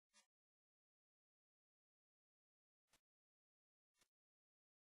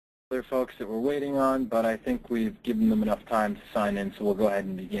Other folks that we're waiting on, but I think we've given them enough time to sign in, so we'll go ahead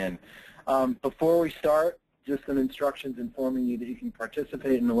and begin. Before we start, just some instructions informing you that you can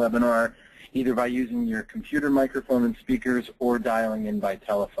participate in the webinar either by using your computer microphone and speakers or dialing in by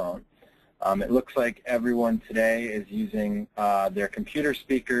telephone. It looks like everyone today is using their computer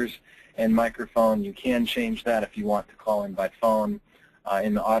speakers and microphone. You can change that if you want to call in by phone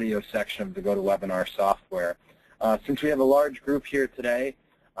in the audio section of the GoToWebinar software. Since we have a large group here today,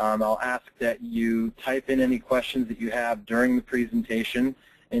 I'll ask that you type in any questions that you have during the presentation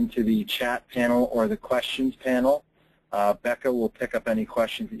into the chat panel or the questions panel. Becca will pick up any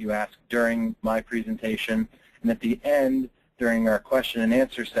questions that you ask during my presentation. And at the end, during our question and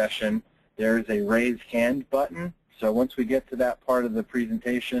answer session, there is a raise hand button. So once we get to that part of the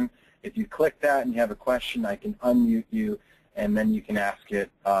presentation, if you click that and you have a question, I can unmute you, and then you can ask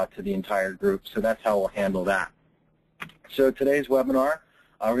it to the entire group. So that's how we'll handle that. So today's webinar,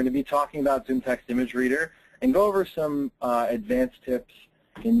 we're going to be talking about ZoomText ImageReader and go over some advanced tips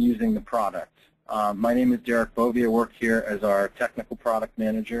in using the product. My name is Derek Bovey. I work here as our technical product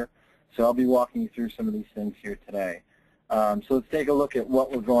manager. So I'll be walking you through some of these things here today. So let's take a look at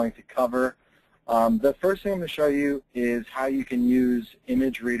what we're going to cover. The first thing I'm going to show you is how you can use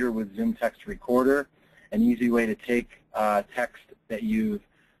ImageReader with ZoomText Recorder, an easy way to take text that you've,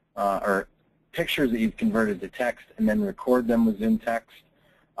 or pictures that you've converted to text and then record them with ZoomText.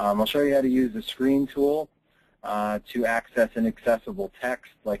 I'll show you how to use the screen tool to access inaccessible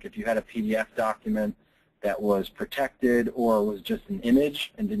text, like if you had a PDF document that was protected or was just an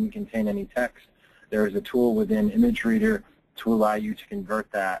image and didn't contain any text. There is a tool within ImageReader to allow you to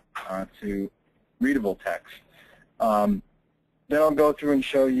convert that to readable text. Then I'll go through and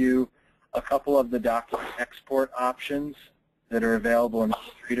show you a couple of the document export options that are available in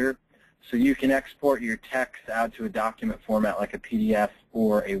ImageReader. So you can export your text out to a document format like a PDF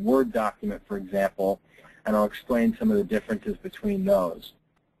or a Word document, for example, and I'll explain some of the differences between those.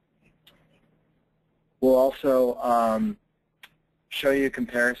 We'll also show you a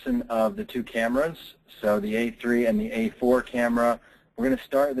comparison of the two cameras, so the A3 and the A4 camera. We're going to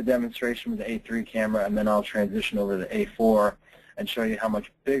start the demonstration with the A3 camera, and then I'll transition over to the A4 and show you how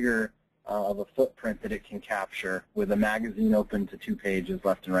much bigger of a footprint that it can capture with a magazine open to 2 pages,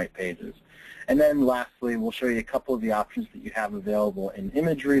 left and right pages. And then lastly, we'll show you a couple of the options that you have available in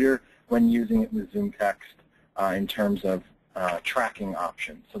ImageReader when using it with ZoomText in terms of tracking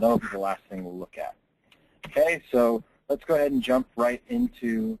options. So that'll be the last thing we'll look at. Okay, so let's go ahead and jump right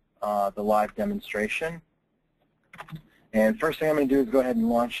into the live demonstration. And first thing I'm going to do is go ahead and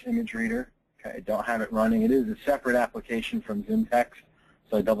launch ImageReader. Okay, I don't have it running. It is a separate application from ZoomText.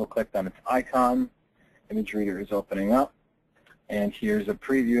 So I double-clicked on its icon. ImageReader is opening up. And here's a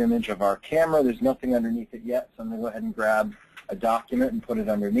preview image of our camera. There's nothing underneath it yet, so I'm going to go ahead and grab a document and put it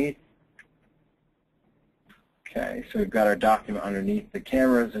underneath. Okay, so we've got our document underneath. The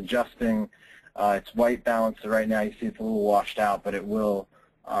camera is adjusting its white balance. So right now you see it's a little washed out, but it will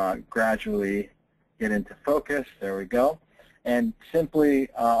gradually get into focus. There we go. And simply,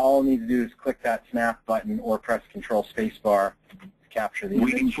 all I'll need to do is click that snap button or press Control Spacebar to capture the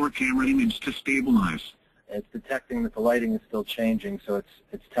image. Waiting for camera image to stabilize. It's detecting that the lighting is still changing, so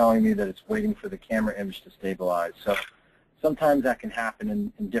it's telling me that it's waiting for the camera image to stabilize. So sometimes that can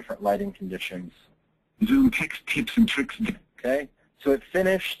happen in different lighting conditions. ZoomText tips and tricks. Okay, so it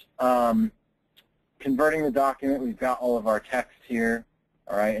finished converting the document. We've got all of our text here.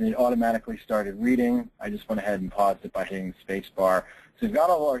 All right, and it automatically started reading. I just went ahead and paused it by hitting the space bar. So we've got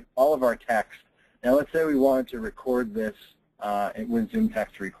all of our text. Now let's say we wanted to record this with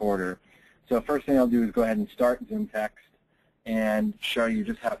ZoomText Recorder. So first thing I'll do is go ahead and start ZoomText and show you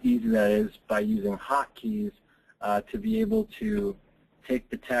just how easy that is by using hotkeys to be able to take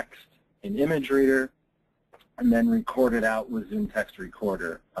the text in ImageReader and then record it out with ZoomText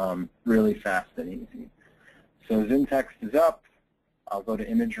Recorder really fast and easy. So ZoomText is up. I'll go to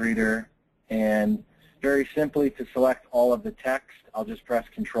ImageReader, and very simply to select all of the text, I'll just press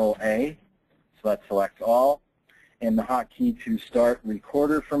Control-A, so that selects all. And the hotkey to start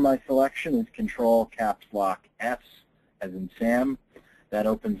Recorder from my selection is Control-S, as in Sam. That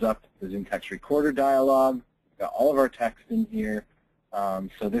opens up the ZoomText Recorder dialog. We've got all of our text in here.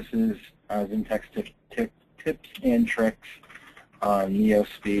 So this is ZoomText tips and tricks on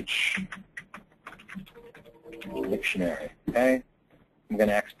NeoSpeech Dictionary. Okay. I'm going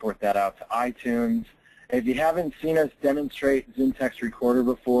to export that out to iTunes. If you haven't seen us demonstrate ZoomText Recorder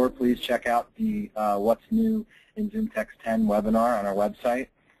before, please check out the What's New in ZoomText 10 webinar on our website.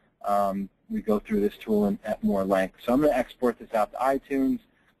 We go through this tool at more length. So I'm going to export this out to iTunes,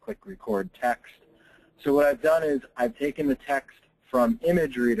 click Record Text. So what I've done is I've taken the text from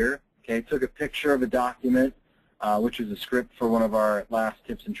ImageReader, okay, took a picture of a document, which is a script for one of our last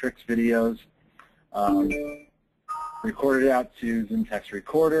tips and tricks videos, recorded it out to ZoomText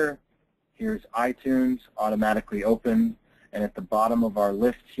Recorder. Here's iTunes automatically opened, and at the bottom of our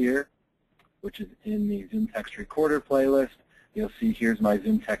list here, which is in the ZoomText Recorder playlist, you'll see here's my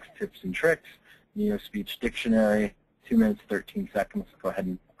ZoomText tips and tricks, Neo-Speech Dictionary, 2 minutes, 13 seconds. Go ahead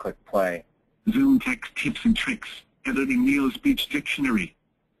and click play. ZoomText tips and tricks, editing Neo-Speech Dictionary.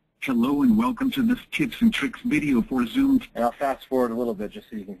 Hello and welcome to this tips and tricks video for Zoom. And I'll fast forward a little bit just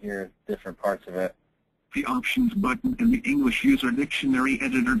so you can hear different parts of it. The Options button in the English User Dictionary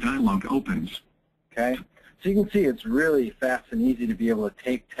Editor dialog opens. Okay, so you can see it's really fast and easy to be able to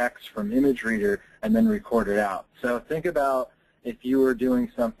take text from ImageReader and then record it out. So think about if you were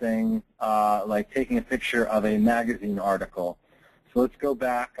doing something like taking a picture of a magazine article. So let's go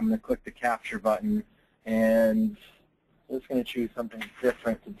back. I'm going to click the capture button, and I'm just going to choose something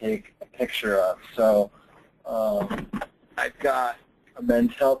different to take a picture of. So I've got a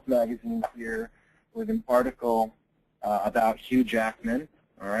Men's Health magazine here with an article about Hugh Jackman.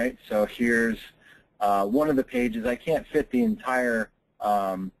 All right, so here's one of the pages. I can't fit the entire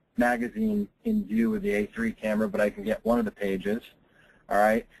magazine in view with the A3 camera, but I can get one of the pages. All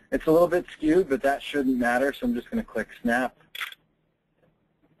right, it's a little bit skewed, but that shouldn't matter, so I'm just going to click Snap.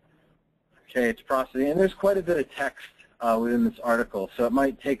 Okay, it's processing, and there's quite a bit of text within this article, so it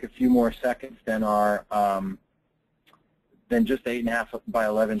might take a few more seconds than our than just 8.5 by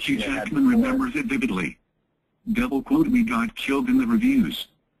 11 Hugh sheet. Jackman remembers it vividly. Double quote, we got killed in the reviews.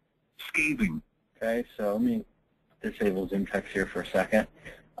 Scathing. Okay, so let me disable ZoomText here for a second.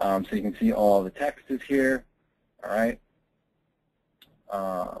 So you can see all the text is here. All right.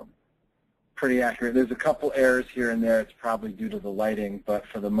 Pretty accurate. There's a couple errors here and there. It's probably due to the lighting, but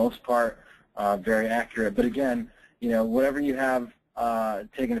for the most part, very accurate. But again, whatever you have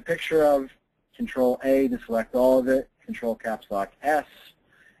taken a picture of, Control A to select all of it, Control Caps Lock S,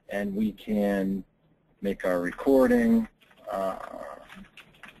 and we can make our recording.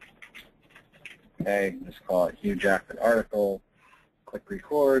 Okay, just call it Hugh Jackman article. Click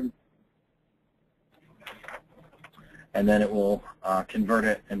record, and then it will convert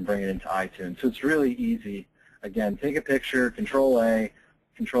it and bring it into iTunes. So it's really easy. Again, take a picture, Control A,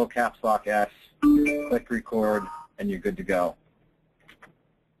 Control Caps Lock S, click record, and you're good to go.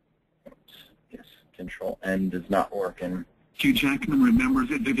 Oops. Yes, Control N is not working. Hugh Jackman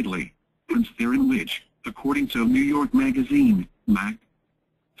remembers it vividly. Prince there in which, according to New York Magazine, Mac.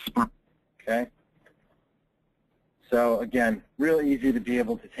 Spark. Okay. So again, really easy to be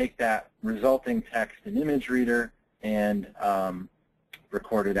able to take that resulting text in ImageReader and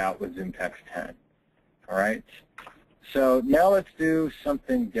record it out with ZoomText 10. All right. So now let's do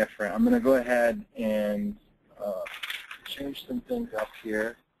something different. I'm going to go ahead and change some things up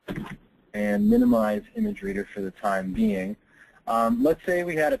here and minimize ImageReader for the time being. Let's say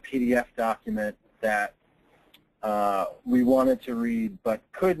we had a PDF document that we wanted to read but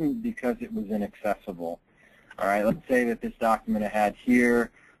couldn't because it was inaccessible. All right, let's say that this document I had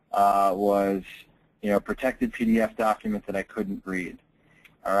here was, a protected PDF document that I couldn't read.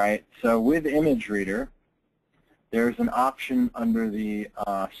 All right, so with ImageReader, there's an option under the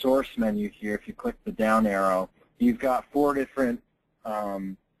source menu here. If you click the down arrow, you've got 4 different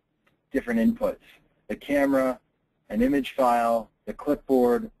inputs: the camera, an image file, the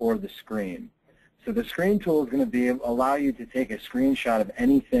clipboard, or the screen. So the screen tool is going to allow you to take a screenshot of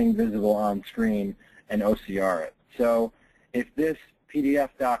anything visible on screen and OCR it. So if this PDF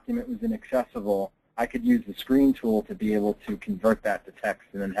document was inaccessible, I could use the screen tool to be able to convert that to text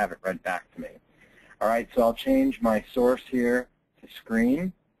and then have it read back to me. All right, so I'll change my source here to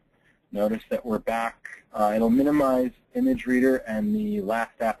screen. Notice that we're back. It'll minimize ImageReader, and the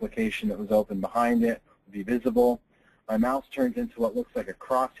last application that was open behind it will be visible. My mouse turns into what looks like a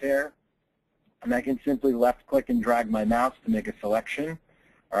crosshair, and I can simply left-click and drag my mouse to make a selection.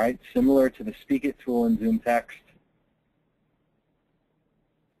 All right, similar to the Speak It tool in ZoomText.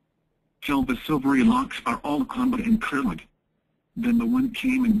 Till the silvery locks are all combat and curled. Then the wind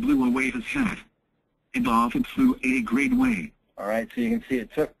came and blew away his hat, and off it flew a great way. All right, so you can see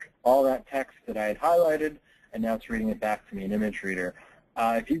it took all that text that I had highlighted, and now it's reading it back to me in ImageReader.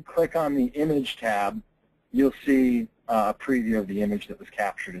 If you click on the Image tab, you'll see a preview of the image that was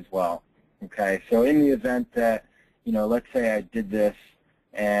captured as well. Okay, so in the event that, let's say I did this,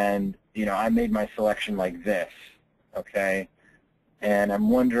 and I made my selection like this, okay, and I'm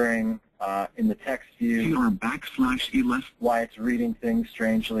wondering in the text view why it's reading things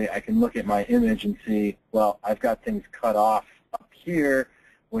strangely. I can look at my image and see, well, I've got things cut off up here,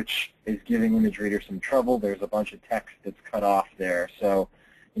 which is giving ImageReader some trouble. There's a bunch of text that's cut off there. So,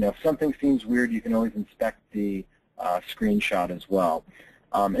 if something seems weird, you can always inspect the screenshot as well.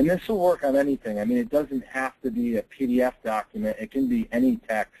 And this will work on anything. I mean, it doesn't have to be a PDF document. It can be any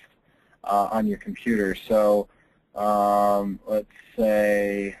text on your computer. So let's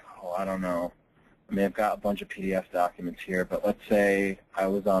say, I don't know. I mean, I've got a bunch of PDF documents here, but let's say I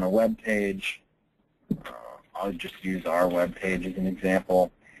was on a web page. I'll just use our web page as an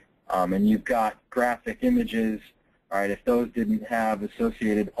example. And you've got graphic images. All right, if those didn't have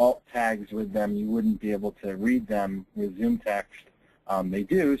associated alt tags with them, you wouldn't be able to read them with ZoomText. They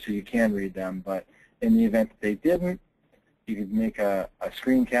do, so you can read them. But in the event that they didn't, you could make a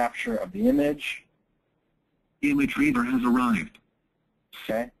screen capture of the image. ImageReader has arrived.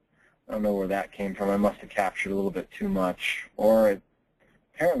 Okay. I don't know where that came from. I must have captured a little bit too much. Or it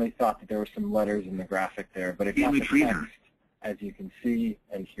apparently thought that there were some letters in the graphic there. But it got the text, as you can see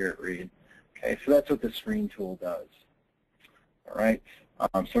and hear it read. Okay, so that's what the screen tool does. All right. So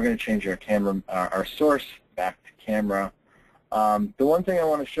we're going to change our camera, our source back to camera. The one thing I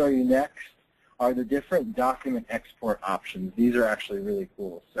want to show you next are the different document export options. These are actually really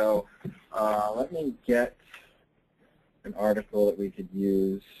cool. So let me get an article that we could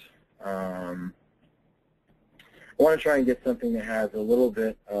use. I want to try and get something that has a little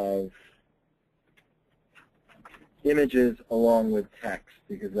bit of images along with text,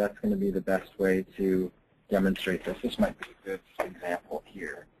 because that's going to be the best way to demonstrate this. This might be a good example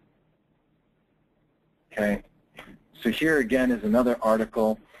here. Okay. So here again is another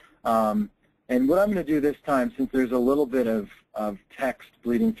article. And what I'm going to do this time, since there's a little bit of text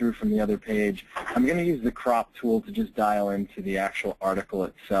bleeding through from the other page, I'm going to use the crop tool to just dial into the actual article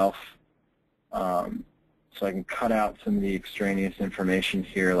itself. So I can cut out some of the extraneous information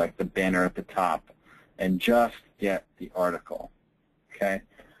here, like the banner at the top, and just get the article. Okay.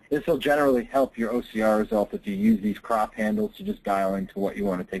 This will generally help your OCR result if you use these crop handles to just dial into what you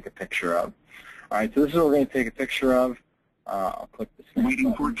want to take a picture of. All right, so this is what we're going to take a picture of. I'll click the snap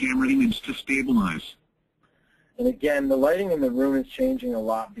Waiting button. for camera image to stabilize. And again, the lighting in the room is changing a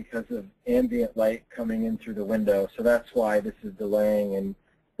lot because of ambient light coming in through the window. So that's why this is delaying and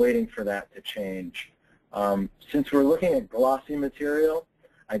waiting for that to change. Since we're looking at glossy material,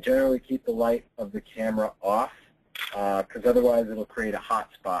 I generally keep the light of the camera off because otherwise it'll create a hot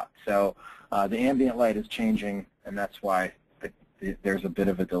spot. So the ambient light is changing, and that's why there's a bit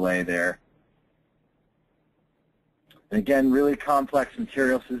of a delay there. And again, really complex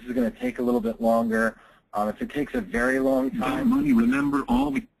material, so this is going to take a little bit longer. If it takes a very long time, remember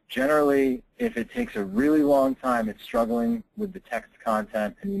all the generally, if it takes a really long time, it's struggling with the text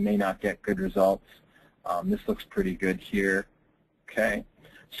content, and you may not get good results. This looks pretty good here. Okay.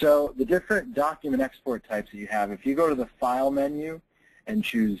 So the different document export types that you have, if you go to the File menu and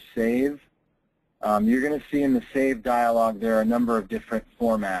choose Save, you're going to see in the Save dialog there are a number of different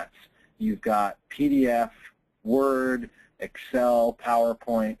formats. You've got PDF, Word, Excel,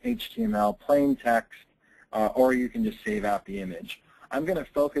 PowerPoint, HTML, plain text, or you can just save out the image. I'm going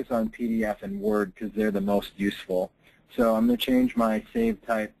to focus on PDF and Word because they're the most useful. So I'm going to change my save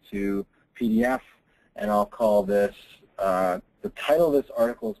type to PDF, and I'll call this, the title of this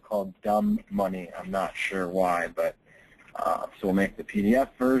article is called Dumb Money. I'm not sure why, but so we'll make the PDF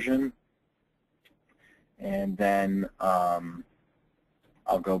version, and then I'll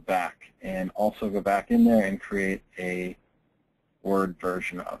go back and also go back in there and create a Word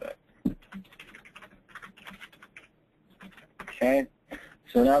version of it. Okay,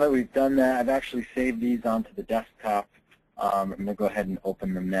 so now that we've done that, I've actually saved these onto the desktop. I'm going to go ahead and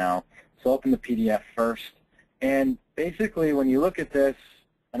open them now. So open the PDF first, and basically when you look at this,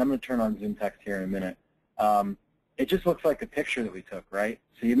 and I'm going to turn on ZoomText here in a minute, it just looks like a picture that we took, right?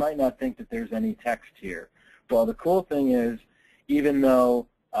 So you might not think that there's any text here. Well, the cool thing is, even though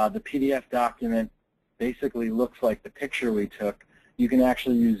the PDF document basically looks like the picture we took, you can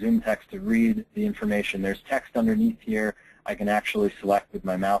actually use ZoomText to read the information. There's text underneath here. I can actually select with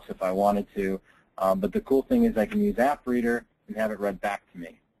my mouse if I wanted to. But the cool thing is I can use App Reader and have it read back to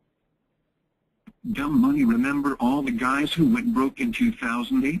me. Dumb money, remember all the guys who went broke in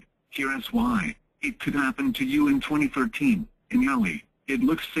 2008? Here's why. It could happen to you in 2013. In Yali, it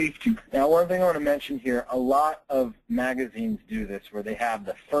looks safe to... Now, one thing I want to mention here, a lot of magazines do this where they have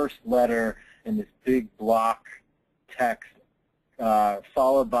the first letter in this big block text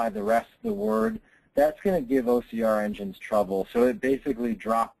followed by the rest of the word. That's going to give OCR engines trouble. So it basically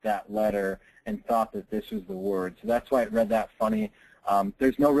dropped that letter and thought that this was the word. So that's why it read that funny.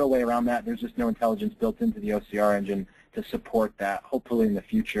 There's no real way around that. There's just no intelligence built into the OCR engine to support that. Hopefully in the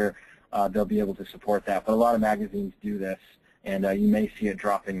future they'll be able to support that. But a lot of magazines do this, and you may see it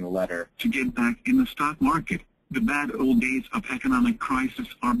dropping the letter. To get back in the stock market, the bad old days of economic crisis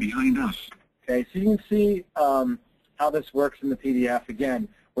are behind us. Okay, so you can see how this works in the PDF. Again,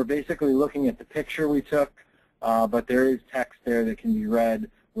 we're basically looking at the picture we took, but there is text there that can be read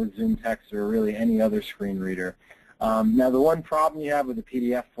with ZoomText or really any other screen reader. Now, the one problem you have with the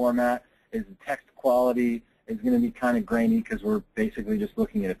PDF format is the text quality is going to be kind of grainy because we're basically just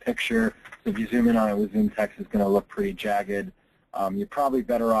looking at a picture. So if you zoom in on it with ZoomText, it's going to look pretty jagged. You're probably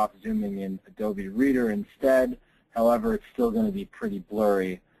better off zooming in Adobe Reader instead. However, it's still going to be pretty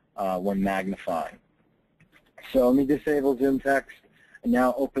blurry when magnifying. So let me disable ZoomText and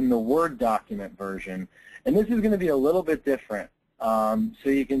now open the Word document version. And this is going to be a little bit different. So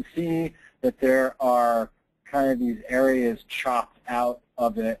you can see that there are kind of these areas chopped out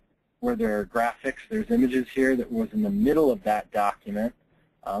of it where there are graphics. There's images here that was in the middle of that document.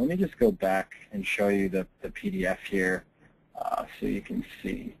 Let me just go back and show you the PDF here so you can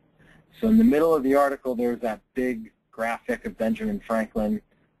see. So in the middle of the article, there's that big graphic of Benjamin Franklin.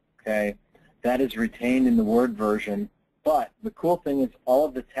 Okay, that is retained in the Word version. But the cool thing is all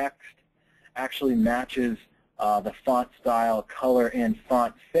of the text actually matches the font style, color, and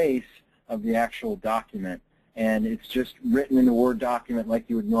font face of the actual document. And it's just written in a Word document like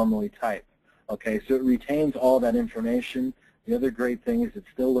you would normally type. Okay, so it retains all that information. The other great thing is it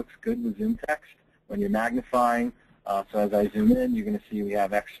still looks good with ZoomText when you're magnifying. So as I zoom in, you're going to see we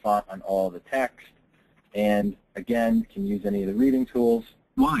have X font on all the text. And again, you can use any of the reading tools.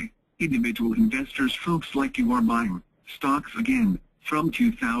 Why? Individual investors, folks like you, are buying stocks again. From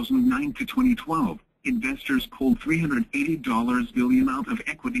 2009 to 2012, investors pulled $380 billion out of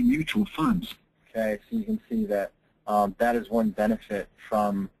equity mutual funds. Okay, so you can see that that is one benefit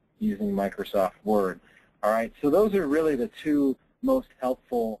from using Microsoft Word. All right, so those are really the two most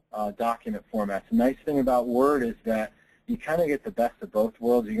helpful document formats. The nice thing about Word is that you kind of get the best of both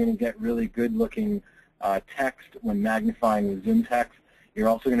worlds. You're going to get really good-looking text when magnifying with ZoomText. You're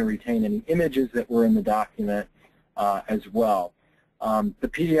also going to retain any images that were in the document as well. The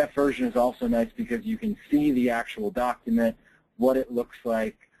PDF version is also nice because you can see the actual document, what it looks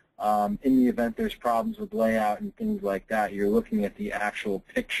like. In the event there's problems with layout and things like that, you're looking at the actual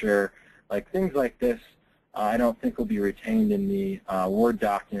picture. Like things like this, I don't think will be retained in the Word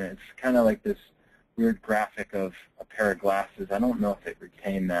document. It's kind of like this weird graphic of a pair of glasses. I don't know if it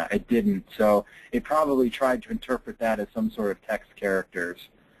retained that. It didn't. So it probably tried to interpret that as some sort of text characters.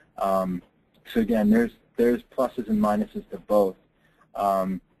 So again, there's pluses and minuses to both.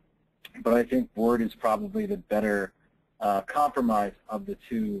 But I think Word is probably the better compromise of the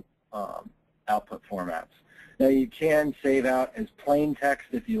two output formats. Now you can save out as plain text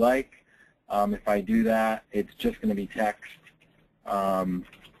if you like. If I do that, it's just going to be text.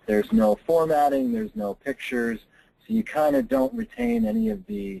 There's no formatting, there's no pictures, so you kind of don't retain any of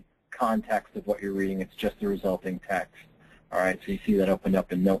the context of what you're reading. It's just the resulting text. All right, so you see that opened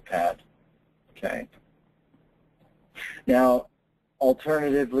up in Notepad. Okay. Now,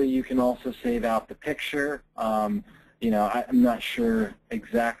 alternatively, you can also save out the picture. You know, I'm not sure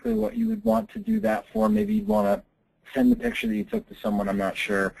exactly what you would want to do that for. Maybe you'd want to send the picture that you took to someone, I'm not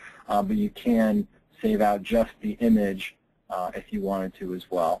sure. But you can save out just the image if you wanted to as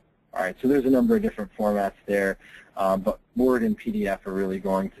well. All right, so there's a number of different formats there, but Word and PDF are really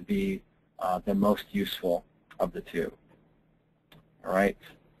going to be the most useful of the two. All right.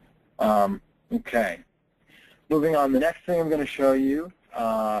 Okay. Moving on, the next thing I'm going to show you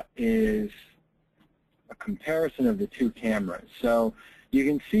is a comparison of the two cameras. So you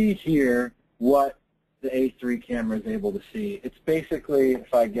can see here what the A3 camera is able to see. It's basically,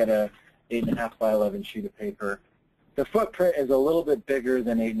 if I get a 8.5 by 11 sheet of paper, the footprint is a little bit bigger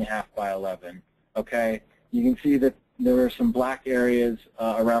than 8.5 by 11. Okay, you can see that there are some black areas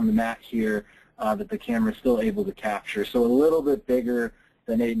around the mat here that the camera is still able to capture. So a little bit bigger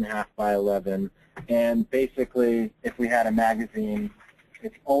than 8.5 by 11. And basically, if we had a magazine,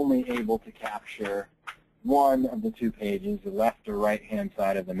 it's only able to capture one of the two pages, the left or right-hand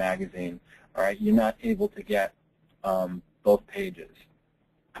side of the magazine. All right, you're not able to get both pages.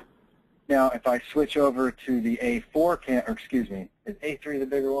 Now, if I switch over to the A4 or excuse me, is A3 the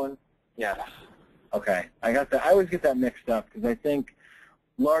bigger one? Yes. Okay, I always get that mixed up because I think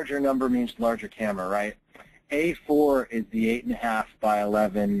larger number means larger camera, right? A4 is the 8.5 by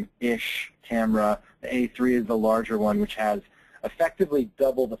 11-ish camera. The A3 is the larger one, which has effectively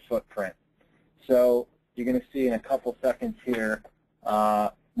double the footprint. So you're going to see in a couple seconds here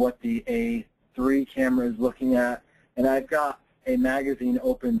what the A3 camera is looking at. And I've got a magazine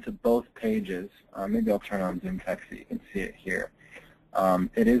open to both pages. Maybe I'll turn on ZoomText so you can see it here.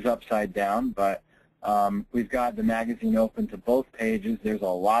 It is upside down, but We've got the magazine open to both pages. There's a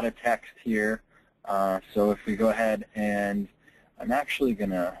lot of text here. So if we go ahead and I'm actually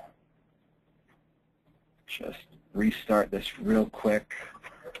going to just restart this real quick.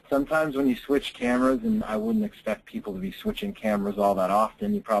 Sometimes when you switch cameras, and I wouldn't expect people to be switching cameras all that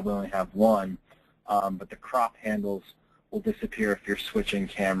often, you probably only have one, but the crop handles will disappear if you're switching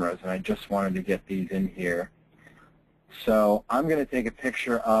cameras, and I just wanted to get these in here. So I'm going to take a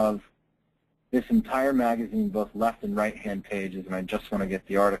picture of this entire magazine, both left and right-hand pages, and I just want to get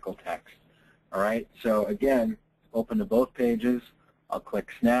the article text. All right, so again, open to both pages. I'll click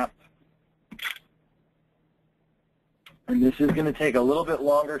Snap. And this is going to take a little bit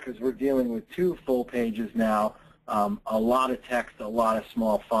longer because we're dealing with 2 full pages now. A lot of text, a lot of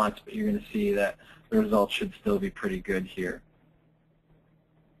small fonts, but you're going to see that the results should still be pretty good here.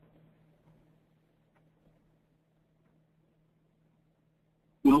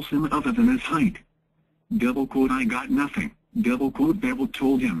 Wilson other than his height. Double quote, I got nothing. Double quote, Bevel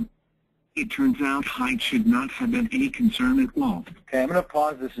told him. It turns out height should not have been any concern at all. Okay, I'm going to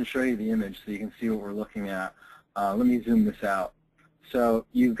pause this and show you the image so you can see what we're looking at. Let me zoom this out. So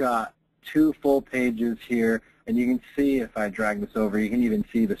you've got 2 full pages here, and you can see, if I drag this over, you can even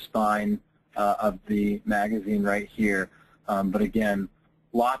see the spine of the magazine right here. But again,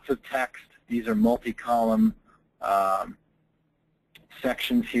 lots of text. These are multi-column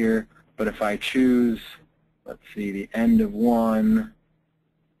sections here. But if I choose, let's see, the end of one,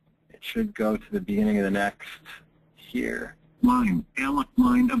 it should go to the beginning of the next here. Line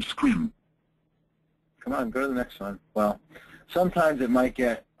of scrim. Come on, go to the next one. Well, sometimes it might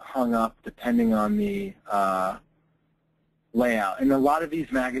get hung up depending on the layout. And a lot of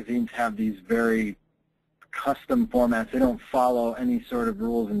these magazines have these very custom formats. They don't follow any sort of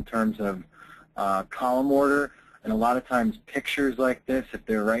rules in terms of column order. And a lot of times pictures like this, if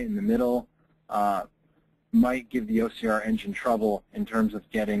they're right in the middle, might give the OCR engine trouble in terms of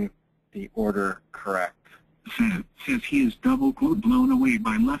getting the order correct. Says he is double quote blown away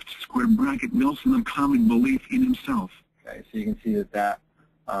by left square bracket Wilson of common belief in himself. Okay, so you can see that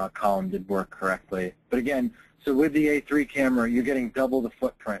that column did work correctly. But again, so with the A3 camera, you're getting double the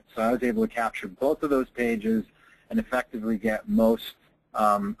footprint. So I was able to capture both of those pages and effectively get most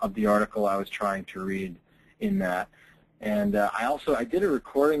of the article I was trying to read in that. And I did a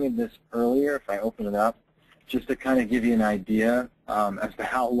recording of this earlier, if I open it up, just to kind of give you an idea as to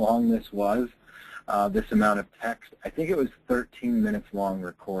how long this was. This amount of text. I think it was 13 minutes long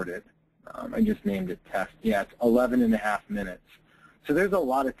recorded. I just named it test. Yeah, it's 11.5 minutes. So there's a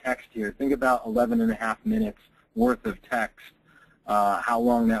lot of text here. Think about 11.5 minutes worth of text, how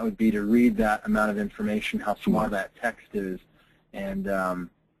long that would be to read that amount of information, how small that text is, and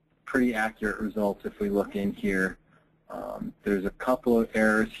pretty accurate results if we look in here. There's a couple of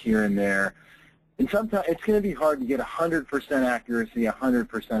errors here and there. And sometimes it's going to be hard to get 100% accuracy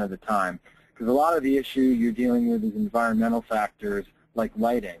 100% of the time. Because a lot of the issue you're dealing with is environmental factors like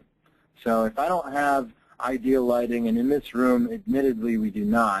lighting. So if I don't have ideal lighting, and in this room, admittedly, we do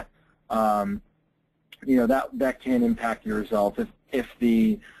not, you know, that can impact your results. If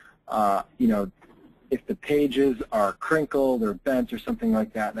the if the pages are crinkled or bent or something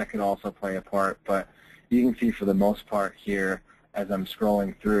like that, that could also play a part. But you can see for the most part here, as I'm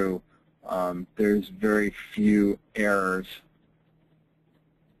scrolling through, there's very few errors.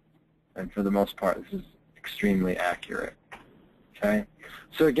 And for the most part, this is extremely accurate. Okay.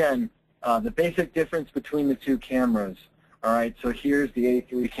 So again, the basic difference between the 2 cameras. All right. So here's the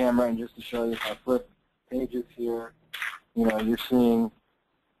A3 camera, and just to show you, if I flip pages here, you know, you're seeing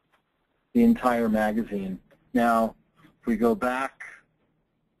the entire magazine. Now, if we go back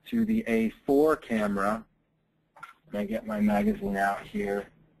to the A4 camera, and I get my magazine out here.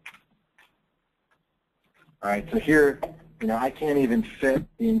 All right. So here, you know, I can't even fit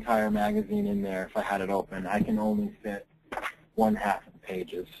the entire magazine in there if I had it open. I can only fit 1/2 of the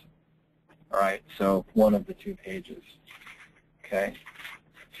pages. All right, so 1 of the 2 pages. Okay,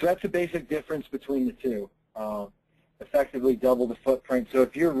 so that's the basic difference between the 2. Effectively double the footprint. So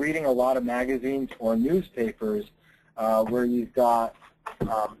if you're reading a lot of magazines or newspapers where you've got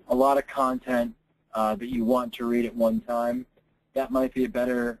a lot of content that you want to read at one time, that might be a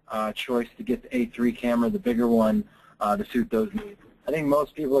better choice to get the A3 camera, the bigger one, to suit those needs. I think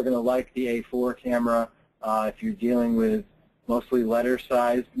most people are going to like the A4 camera if you're dealing with mostly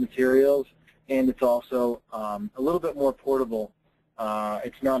letter-sized materials, and it's also a little bit more portable.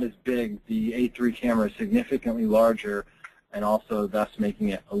 It's not as big. The A3 camera is significantly larger, and also thus making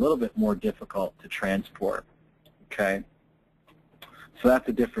it a little bit more difficult to transport. Okay, so that's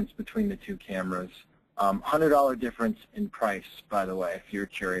the difference between the 2 cameras. $100 difference in price, by the way, if you're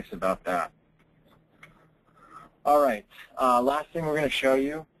curious about that. All right. Last thing we're going to show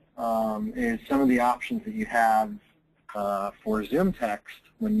you is some of the options that you have for ZoomText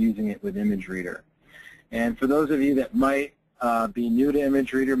when using it with ImageReader. And for those of you that might be new to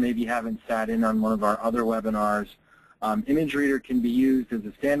ImageReader, maybe haven't sat in on one of our other webinars, ImageReader can be used as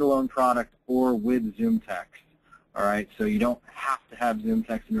a standalone product or with ZoomText. All right, so you don't have to have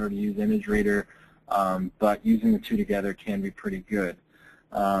ZoomText in order to use ImageReader, but using the two together can be pretty good.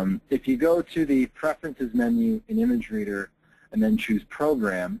 If you go to the Preferences menu in ImageReader and then choose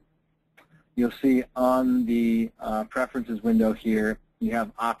Program, you'll see on the Preferences window here, you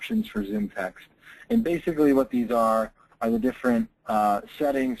have options for ZoomText. And basically what these are the different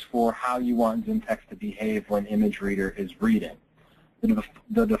settings for how you want ZoomText to behave when ImageReader is reading.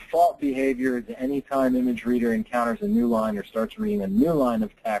 The default behavior is anytime ImageReader encounters a new line or starts reading a new line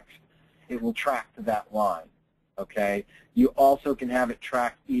of text, it will track to that line. Okay? You also can have it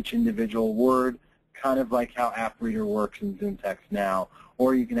track each individual word, kind of like how AppReader works in ZoomText now,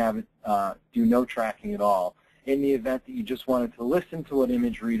 or you can have it do no tracking at all in the event that you just wanted to listen to what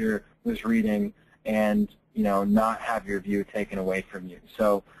ImageReader was reading and not have your view taken away from you.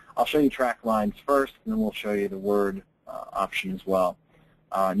 So I'll show you track lines first, and then we'll show you the word option as well.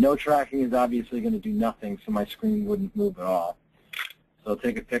 No tracking is obviously going to do nothing, so my screen wouldn't move at all. So I'll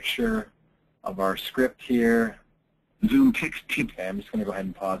take a picture of our script here. ZoomText tip. Okay, I'm just going to go ahead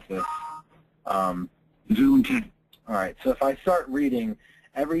and pause this. ZoomText. All right, so if I start reading,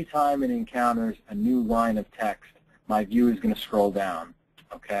 every time it encounters a new line of text, my view is going to scroll down.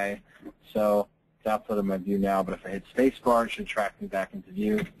 Okay, so it's outside of my view now, but if I hit spacebar, it should track me back into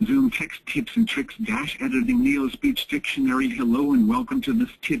view. ZoomText tips and tricks editing Neo-Speech Dictionary. Hello and welcome to this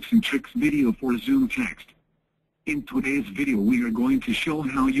tips and tricks video for ZoomText. In today's video, we are going to show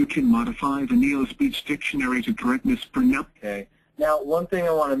how you can modify the Neo-Speech Dictionary to correct mispronunciation. Okay. Now, one thing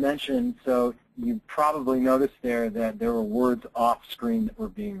I want to mention, so you probably noticed there that there were words off screen that were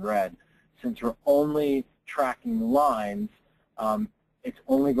being read. Since we're only tracking the lines, it's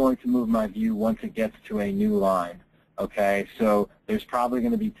only going to move my view once it gets to a new line. Okay, so there's probably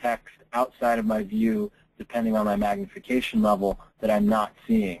going to be text outside of my view, depending on my magnification level, that I'm not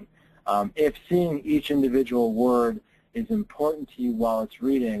seeing. If seeing each individual word is important to you while it's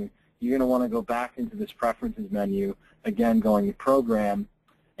reading, you're going to want to go back into this Preferences menu, again going to Program,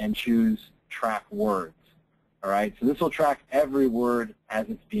 and choose Track Words. All right, so this will track every word as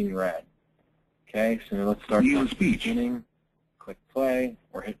it's being read. Okay, so let's start from the beginning. Click play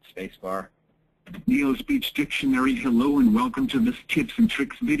or hit spacebar. Neo-Speech Dictionary. Hello and welcome to this tips and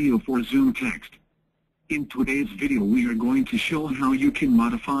tricks video for ZoomText. In today's video, we are going to show how you can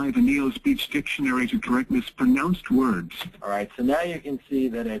modify the Neo-Speech Dictionary to correct mispronounced words. All right, so now you can see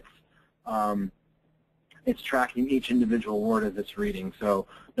that it's tracking each individual word as it's reading. So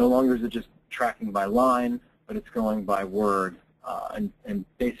no longer is it just tracking by line, but it's going by word and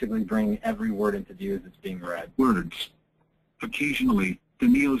basically bringing every word into view as it's being read. Words. Occasionally, the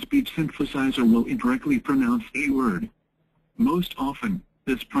Neo-Speech synthesizer will incorrectly pronounce a word. Most often,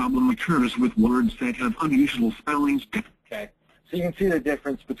 this problem occurs with words that have unusual spellings. Okay, so you can see the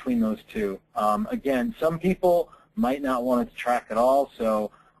difference between those two. Again, some people might not want it to track at all, so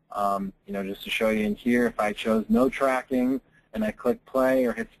just to show you in here, if I chose no tracking and I click play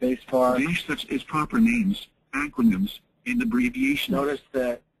or hit spacebar, such as proper names, acronyms, and abbreviations. Notice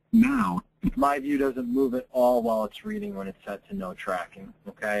that now my view doesn't move at all while it's reading when it's set to no tracking.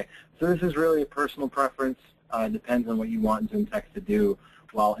 Okay, so this is really a personal preference. It depends on what you want ZoomText to do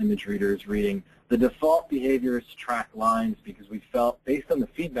while ImageReader is reading. The default behavior is to track lines because we felt, based on the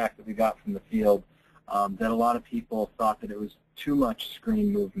feedback that we got from the field, that a lot of people thought that it was too much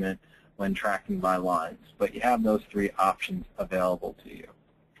screen movement when tracking by lines. But you have those three options available to you.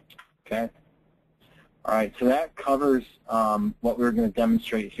 Okay. All right, so that covers what we're going to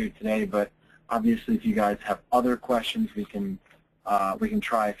demonstrate here today. But obviously, if you guys have other questions, we can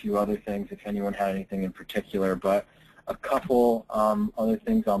try a few other things if anyone had anything in particular. But a couple other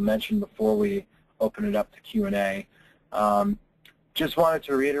things I'll mention before we open it up to Q&A. Just wanted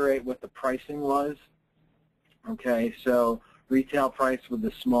to reiterate what the pricing was. Okay, so retail price with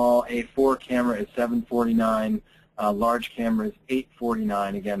the small A4 camera is $749. Large camera is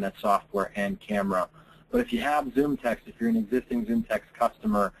 $849. Again, that's software and camera. But if you have ZoomText, if you're an existing ZoomText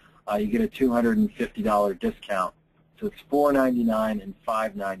customer, you get a $250 discount. So it's $499 and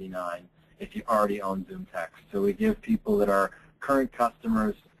 $599 if you already own ZoomText. So we give people that are current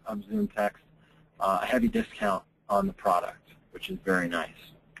customers of ZoomText a heavy discount on the product, which is very nice.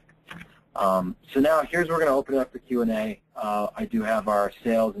 So now here's where we're going to open it up for Q&A. I do have our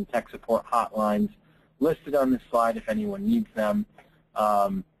sales and tech support hotlines listed on this slide if anyone needs them.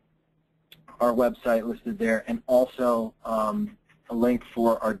 our website listed there, and also a link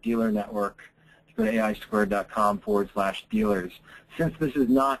for our dealer network. Go to ai2 .com/dealers. Since this is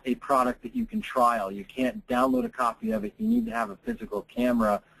not a product that you can trial, you can't download a copy of it. You need to have a physical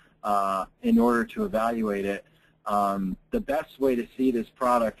camera in order to evaluate it. The best way to see this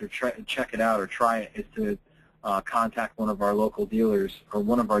product or check it out or try it is to contact one of our local dealers or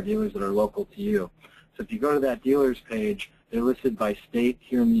one of our dealers that are local to you. So if you go to that dealers page, they're listed by state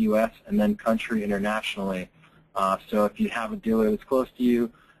here in the U.S. and then country internationally. So if you have a dealer that's close to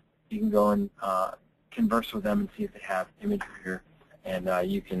you, you can go and converse with them and see if they have ImageReader, and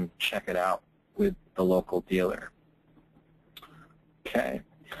you can check it out with the local dealer. Okay.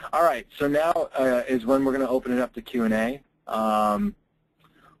 All right. So now is when we're going to open it up to Q&A.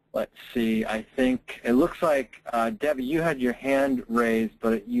 Let's see. I think it looks like, Debbie, you had your hand raised,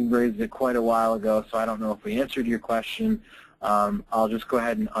 but you raised it quite a while ago, so I don't know if we answered your question. I'll just go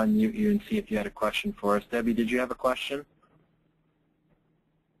ahead and unmute you and see if you had a question for us. Debbie, did you have a question?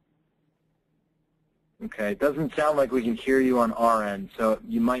 Okay, it doesn't sound like we can hear you on our end, so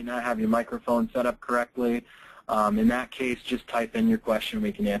you might not have your microphone set up correctly. In that case, just type in your question.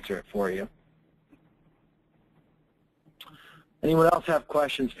 We can answer it for you. Anyone else have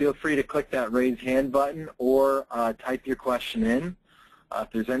questions, feel free to click that raise hand button or type your question in.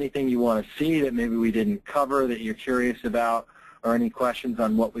 If there's anything you want to see that maybe we didn't cover that you're curious about, or any questions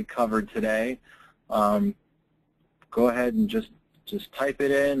on what we covered today, go ahead and just type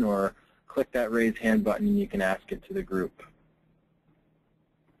it in or click that raise hand button and you can ask it to the group.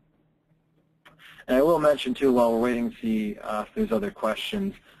 And I will mention too, while we're waiting to see if there's other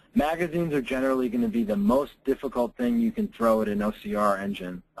questions, magazines are generally going to be the most difficult thing you can throw at an OCR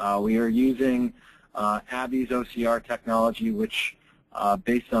engine. We are using Abby's OCR technology, which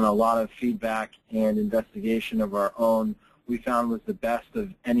based on a lot of feedback and investigation of our own, we found was the best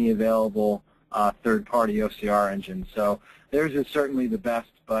of any available third-party OCR engine. So theirs is certainly the best,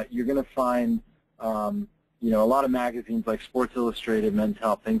 but you're going to find a lot of magazines like Sports Illustrated, Men's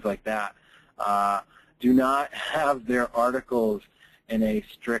Health, things like that, do not have their articles in a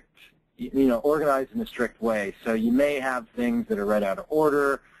strict, organized in a strict way. So you may have things that are read out of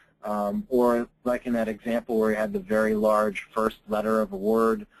order, or like in that example where you had the very large first letter of a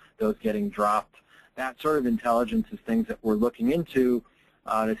word, those getting dropped. That sort of intelligence is things that we're looking into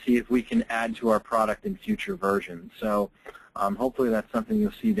to see if we can add to our product in future versions. So hopefully that's something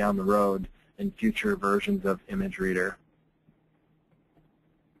you'll see down the road in future versions of ImageReader.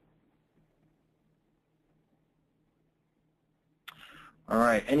 All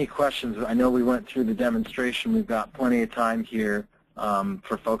right, any questions? I know we went through the demonstration. We've got plenty of time here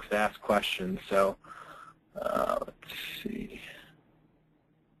for folks to ask questions. So let's see.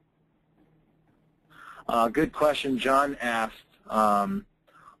 Good question. John asked, well,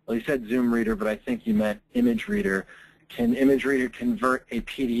 he said ZoomReader, but I think you meant ImageReader. Can ImageReader convert a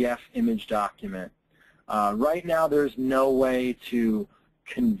PDF image document? Right now, there's no way to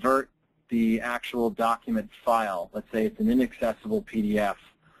convert the actual document file. Let's say it's an inaccessible PDF,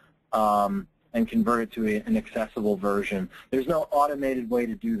 and convert it to an accessible version. There's no automated way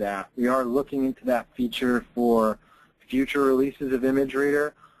to do that. We are looking into that feature for future releases of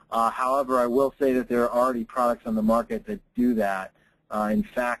ImageReader. However, I will say that there are already products on the market that do that. In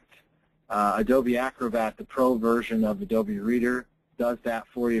fact, Adobe Acrobat, the Pro version of Adobe Reader, does that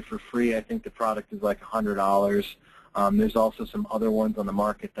for you for free. I think the product is like $100. There's also some other ones on the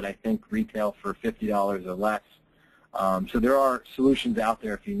market that I think retail for $50 or less. So there are solutions out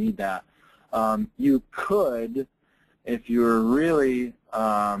there if you need that. You could, if you were really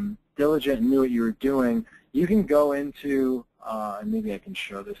diligent and knew what you were doing, you can go into, and maybe I can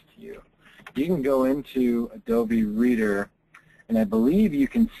show this to you. You can go into Adobe Reader, and I believe you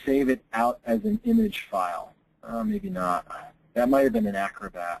can save it out as an image file. Maybe not. That might have been an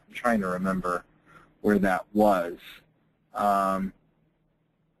Acrobat. I'm trying to remember where that was. Thought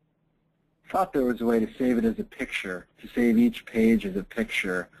there was a way to save it as a picture, to save each page as a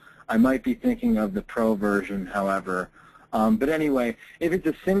picture. I might be thinking of the Pro version, however. But anyway, if it's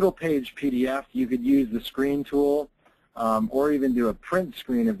a single-page PDF, you could use the screen tool or even do a print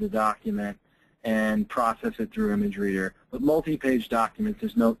screen of the document and process it through ImageReader. But multi-page documents,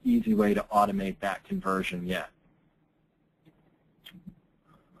 there's no easy way to automate that conversion yet.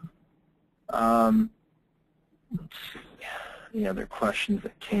 Let's see. Any other questions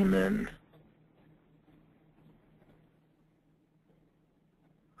that came in?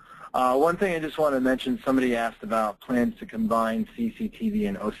 One thing I just want to mention, somebody asked about plans to combine CCTV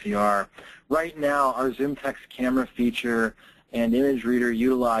and OCR. Right now, our ZoomText camera feature and ImageReader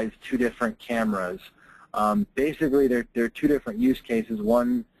utilize two different cameras. Basically, they're two different use cases.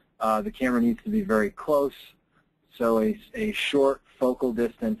 One the camera needs to be very close, so a short focal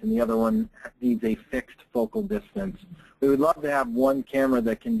distance, and the other one needs a fixed focal distance. We would love to have one camera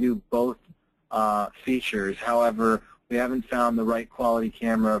that can do both features. However, we haven't found the right quality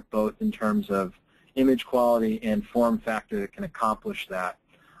camera, both in terms of image quality and form factor, that can accomplish that.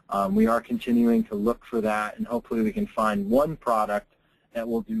 We are continuing to look for that, and hopefully we can find one product that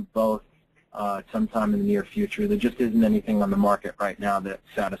will do both sometime in the near future. There just isn't anything on the market right now that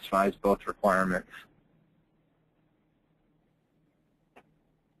satisfies both requirements.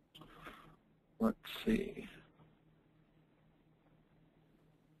 Let's see.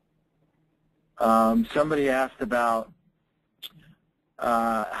 Somebody asked about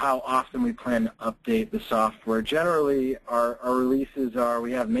how often we plan to update the software. Generally, our releases are,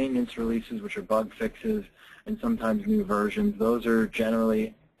 we have maintenance releases, which are bug fixes, and sometimes new versions. Those are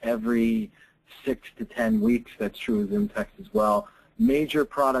generally every 6 to 10 weeks. That's true with ZoomText as well. Major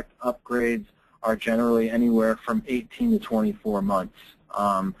product upgrades are generally anywhere from 18 to 24 months.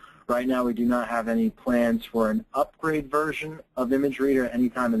 Right now, we do not have any plans for an upgrade version of ImageReader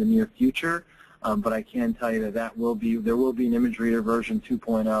anytime in the near future. But I can tell you that there will be an ImageReader version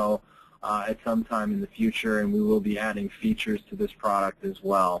 2.0 at some time in the future, and we will be adding features to this product as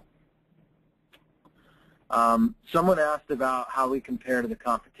well. Someone asked about how we compare to the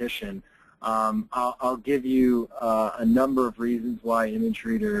competition. I'll give you a number of reasons why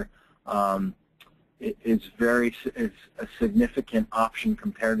ImageReader is a significant option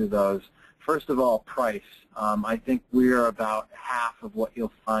compared to those. First of all, price. I think we are about half of what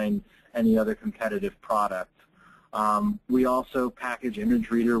you'll find any other competitive product. We also package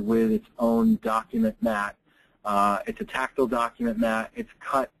ImageReader with its own document mat. It's a tactile document mat. It's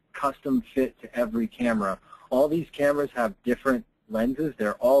custom fit to every camera. All these cameras have different lenses.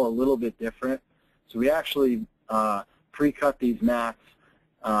 They're all a little bit different. So we actually pre-cut these mats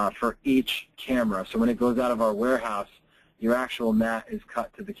for each camera. So when it goes out of our warehouse, your actual mat is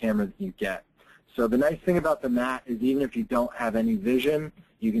cut to the camera that you get. So the nice thing about the mat is even if you don't have any vision,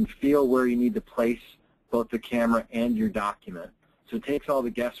 you can feel where you need to place both the camera and your document. So it takes all the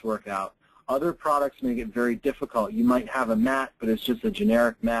guesswork out. Other products make it very difficult. You might have a mat, but it's just a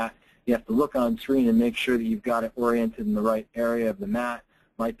generic mat. You have to look on screen and make sure that you've got it oriented in the right area of the mat.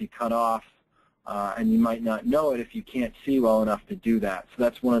 Might be cut off, and you might not know it if you can't see well enough to do that. So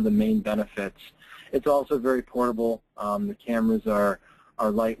that's one of the main benefits. It's also very portable. The cameras are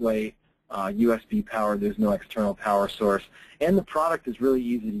lightweight, USB powered. There's no external power source. And the product is really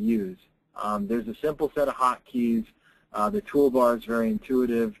easy to use. There's a simple set of hotkeys. The toolbar is very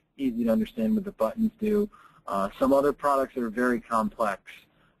intuitive, easy to understand what the buttons do. Some other products are very complex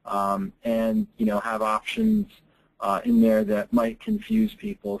and have options in there that might confuse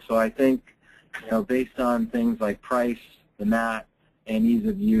people. So I think based on things like price, the mat, and ease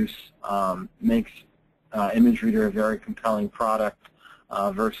of use, makes ImageReader a very compelling product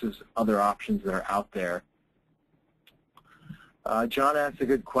versus other options that are out there. John asked a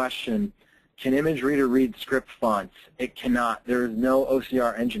good question. Can ImageReader read script fonts? It cannot. There is no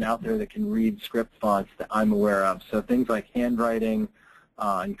OCR engine out there that can read script fonts that I'm aware of. So things like handwriting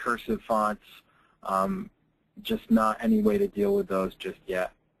and cursive fonts, just not any way to deal with those just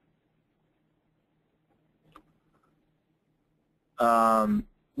yet.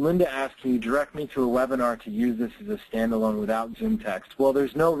 Linda asked, can you direct me to a webinar to use this as a standalone without ZoomText? Well,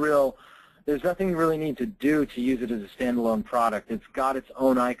 there's nothing you really need to do to use it as a standalone product. It's got its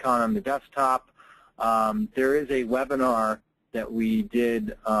own icon on the desktop. There is a webinar that we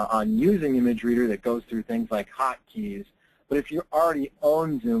did on using ImageReader that goes through things like hotkeys. But if you already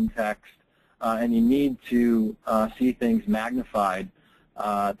own ZoomText and you need to see things magnified,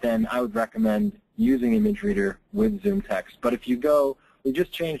 then I would recommend using ImageReader with ZoomText. But if you go, we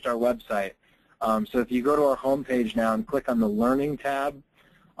just changed our website. So if you go to our home page now and click on the Learning tab,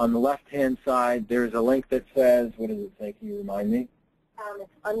 on the left-hand side, there's a link that says, what does it say? Can you remind me?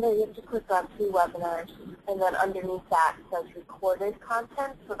 It's under, you have to click on See Webinars, and then underneath that it says Recorded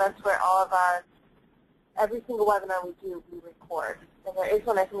Content. So that's where all of every single webinar we do, we record. And there is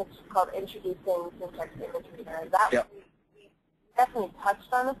one, I think it's called Introducing ZoomText ImageReader. And that yep. we definitely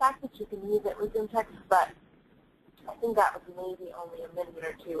touched on the fact that you can use it with ZoomText, but I think that was maybe only a minute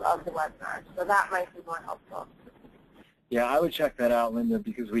or two of the webinar. So that might be more helpful. Yeah, I would check that out, Linda,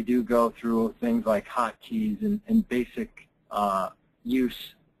 because we do go through things like hotkeys and basic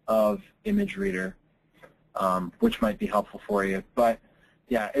use of ImageReader, which might be helpful for you. But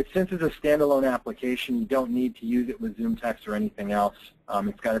yeah, since it's a standalone application, you don't need to use it with ZoomText or anything else.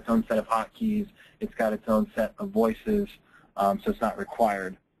 It's got its own set of hotkeys. It's got its own set of voices, so it's not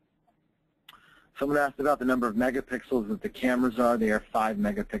required. Someone asked about the number of megapixels that the cameras are. They are 5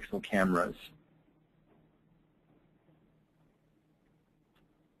 megapixel cameras.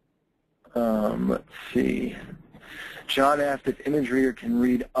 Let's see. John asked if ImageReader can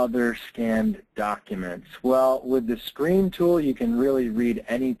read other scanned documents. Well, with the screen tool, you can really read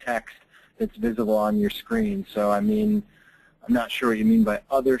any text that's visible on your screen. So, I mean, I'm not sure what you mean by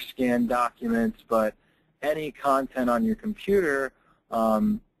other scanned documents, but any content on your computer,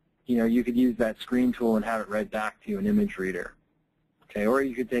 you know, you could use that screen tool and have it read back to you in ImageReader. Okay, or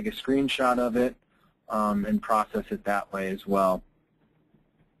you could take a screenshot of it and process it that way as well.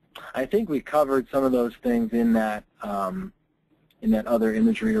 I think we covered some of those things in that other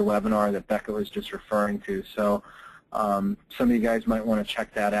ImageReader webinar that Becca was just referring to. So some of you guys might want to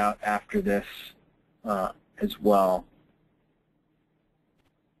check that out after this as well.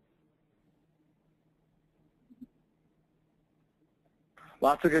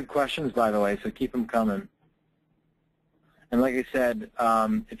 Lots of good questions, by the way, so keep them coming. And like I said,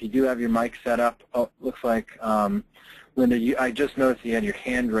 if you do have your mic set up, oh, looks like, Linda, I just noticed you had your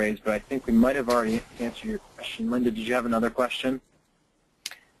hand raised, but I think we might have already answered your question. Linda, did you have another question?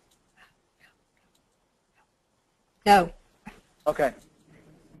 No. Okay.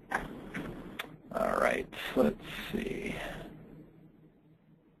 All right, let's see.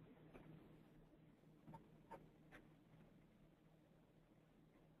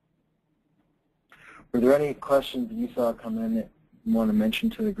 Were there any questions that you saw come in that you want to mention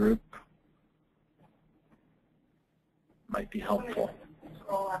to the group? Might be helpful.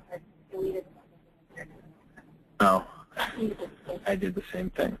 Oh, I did the same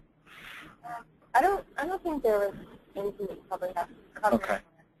thing. I don't think there was anything that you probably have to cover. Okay.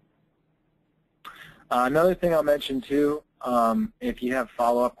 Another thing I'll mention too, if you have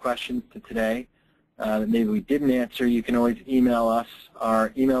follow-up questions to today that maybe we didn't answer, you can always email us.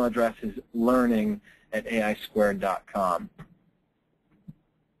 Our email address is learning@aisquared.com.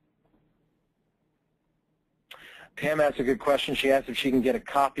 Pam asked a good question. She asked if she can get a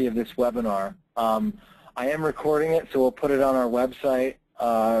copy of this webinar. I am recording it, so we'll put it on our website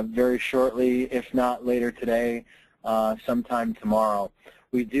very shortly, if not later today, sometime tomorrow.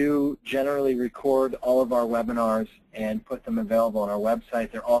 We do generally record all of our webinars and put them available on our website.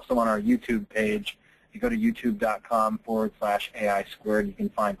 They're also on our YouTube page. If you go to youtube.com/AI squared, you can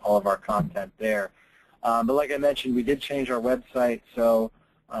find all of our content there. But like I mentioned, we did change our website, so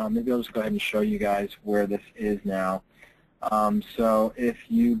maybe I'll just go ahead and show you guys where this is now. So if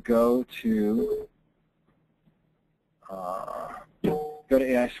you go to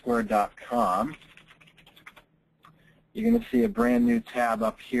aisquared.com, you're going to see a brand new tab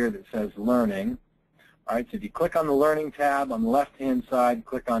up here that says Learning. All right, so if you click on the Learning tab on the left-hand side,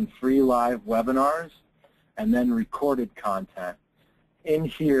 click on Free Live Webinars, and then Recorded Content. In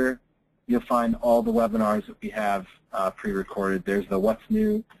here, you'll find all the webinars that we have pre-recorded. There's the What's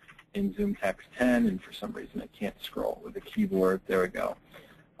New in ZoomText 10, and for some reason I can't scroll with the keyboard. There we go.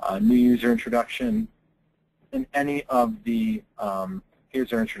 New user introduction, and any of the,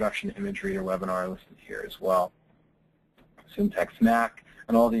 here's our introduction to ImageReader webinar listed here as well. ZoomText Mac,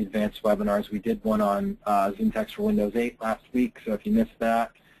 and all the advanced webinars. We did one on ZoomText for Windows 8 last week, so if you missed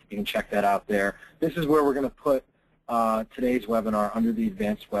that, you can check that out there. This is where we're going to put today's webinar under the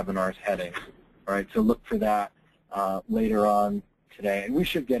advanced webinars heading. All right, so look for that later on today, and we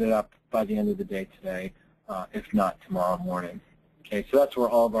should get it up by the end of the day today, if not tomorrow morning. Okay, so that's where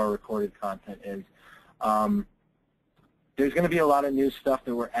all of our recorded content is. There's going to be a lot of new stuff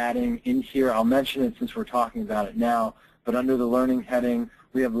that we're adding in here. I'll mention it since we're talking about it now, but under the Learning heading,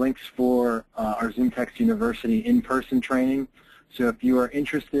 we have links for our ZoomText University in-person training. So if you are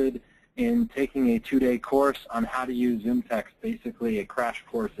interested in taking a 2-day course on how to use ZoomText, basically a crash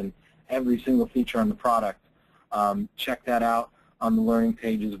course in every single feature on the product, check that out on the Learning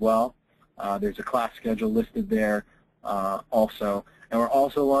page as well. There's a class schedule listed there also. And we're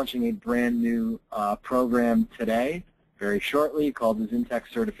also launching a brand new program today, very shortly, called the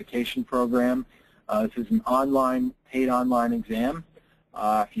ZoomText Certification Program. This is an paid online exam.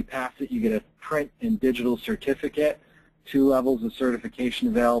 If you pass it, you get a print and digital certificate, 2 levels of certification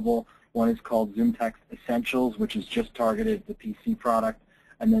available. One is called ZoomText Essentials, which is just targeted at the PC product,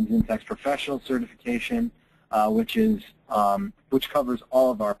 and then ZoomText Professional Certification, which covers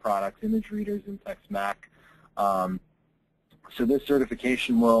all of our products, ImageReader, ZoomText Mac. So this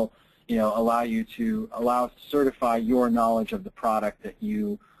certification will, allow us to certify your knowledge of the product, that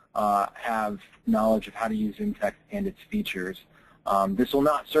you have knowledge of how to use ZoomText and its features. This will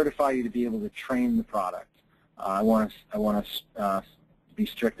not certify you to be able to train the product. I want to be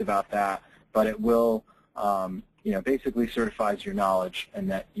strict about that, but it will, basically certifies your knowledge and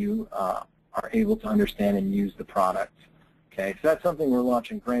that you are able to understand and use the product. Okay, so that's something we're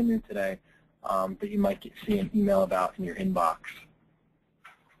launching brand new today that you might see an email about in your inbox.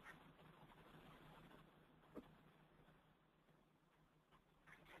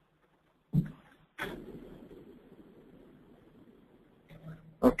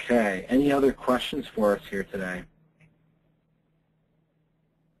 Okay, any other questions for us here today?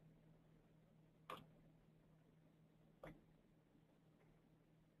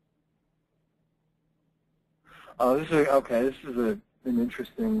 This is an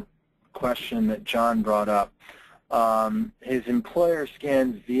interesting question that John brought up. His employer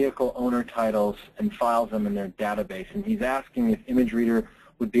scans vehicle owner titles and files them in their database, and he's asking if ImageReader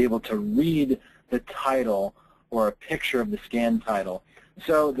would be able to read the title or a picture of the scan title.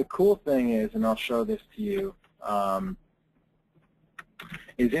 So the cool thing is, and I'll show this to you,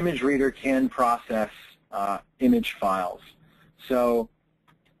 is ImageReader can process image files. So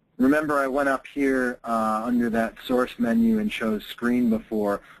remember, I went up here under that source menu and chose screen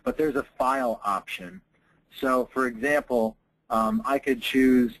before, but there's a file option. So for example, I could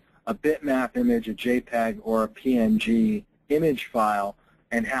choose a bitmap image, a JPEG, or a PNG image file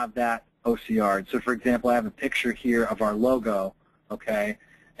and have that OCR'd. So for example, I have a picture here of our logo, okay?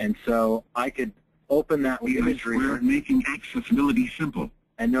 And so I could open that with ImageReader. We're making accessibility simple.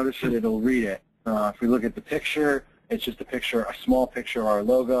 And notice that it'll read it. If we look at the picture, it's just a picture, a small picture of our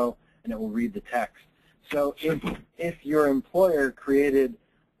logo, and it will read the text. So if your employer created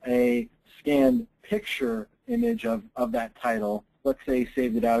a scanned picture image of that title, let's say you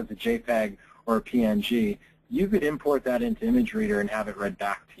saved it out as a JPEG or a PNG, you could import that into ImageReader and have it read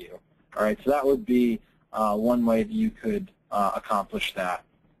back to you. All right, so that would be one way that you could accomplish that.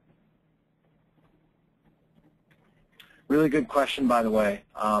 Really good question, by the way,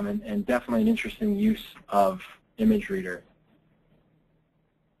 and definitely an interesting use of ImageReader.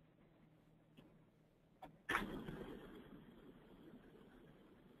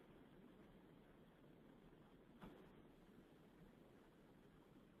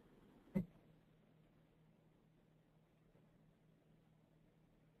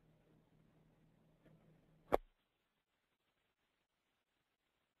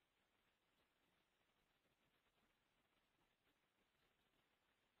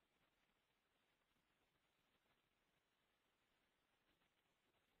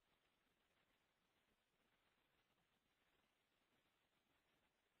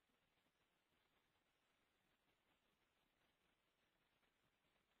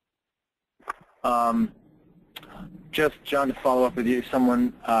 Just, John, to follow up with you,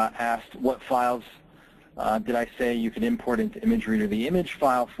 someone asked what files did I say you could import into ImageReader. The image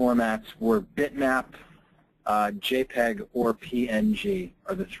file formats were bitmap, JPEG, or PNG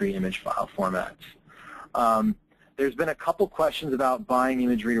are the three image file formats. There's been a couple questions about buying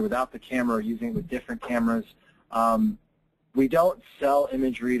ImageReader without the camera or using it with different cameras. We don't sell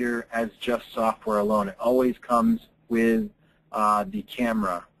ImageReader as just software alone. It always comes with the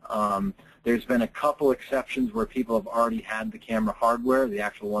camera. There's been a couple exceptions where people have already had the camera hardware, the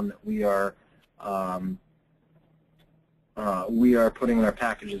actual one that we are putting in our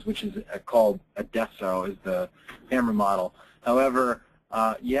packages, which is called a Deso, is the camera model. However,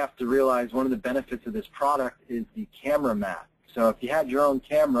 you have to realize one of the benefits of this product is the camera mat. So if you had your own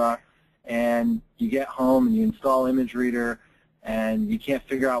camera and you get home and you install ImageReader and you can't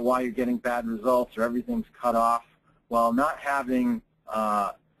figure out why you're getting bad results or everything's cut off, well, not having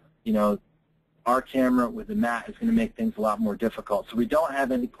you know, our camera with the mat is going to make things a lot more difficult. So we don't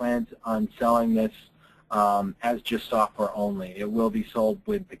have any plans on selling this as just software only. It will be sold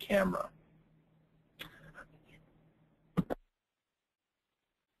with the camera.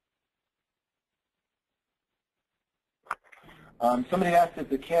 Somebody asked if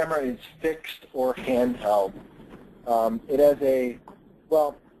the camera is fixed or handheld. It has a,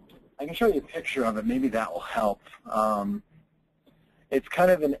 well, I can show you a picture of it. Maybe that will help. It's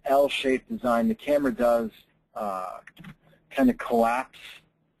kind of an L-shaped design. The camera does kind of collapse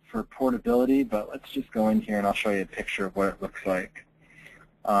for portability, but let's just go in here and I'll show you a picture of what it looks like.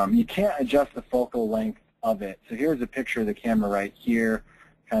 You can't adjust the focal length of it. So here's a picture of the camera right here,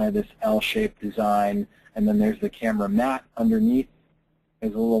 kind of this L-shaped design, and then there's the camera mat underneath.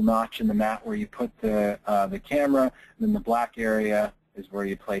 There's a little notch in the mat where you put the camera, and then the black area is where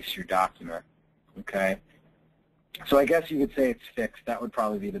you place your document. Okay. So I guess you could say it's fixed. That would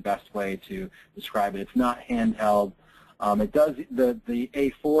probably be the best way to describe it. It's not handheld. It does, the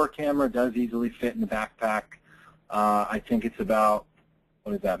A4 camera does easily fit in the backpack. I think it's about,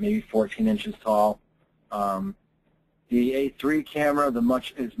 what is that, maybe 14 inches tall. The A3 camera,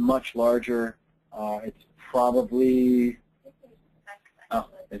 is much larger. It's probably, oh,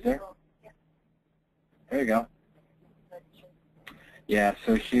 is there? There you go. Yeah,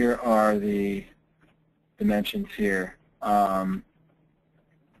 so here are the dimensions here. Let's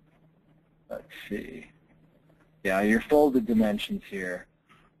see. Yeah, your folded dimensions here.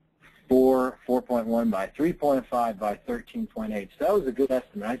 4.1 by 3.5 by 13.8. So that was a good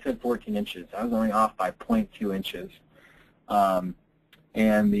estimate. I said 14 inches. I was only off by 0.2 inches. And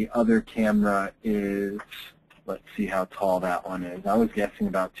the other camera is, let's see how tall that one is. I was guessing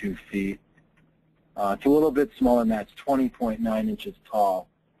about 2 feet. It's a little bit smaller than that. It's 20.9 inches tall.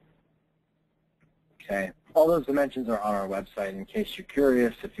 Okay. All those dimensions are on our website in case you're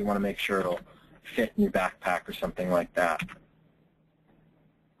curious, if you want to make sure it'll fit in your backpack or something like that.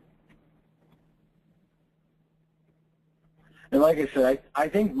 And like I said, I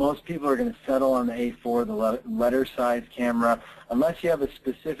think most people are going to settle on the A4, the letter size camera, unless you have a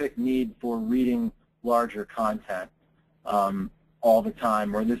specific need for reading larger content all the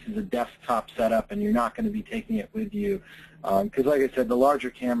time, or this is a desktop setup and you're not going to be taking it with you. Because like I said, the larger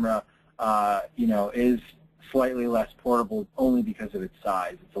camera is slightly less portable only because of its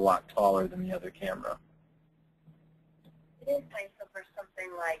size. It's a lot taller than the other camera. It is nice for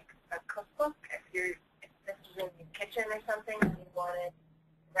something like a cookbook. If this is in your kitchen or something and you wanted to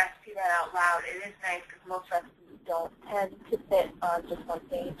recipe that out loud, it is nice because most recipes don't tend to fit on just one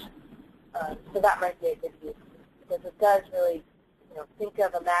page. So that might be a good use because it does really, think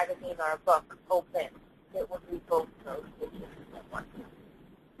of a magazine or a book open. It would read both those pages at once.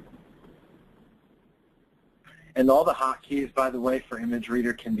 And all the hotkeys, by the way, for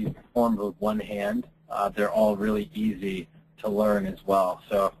ImageReader can be performed with one hand. They're all really easy to learn as well.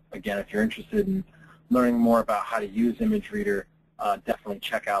 So again, if you're interested in learning more about how to use ImageReader, definitely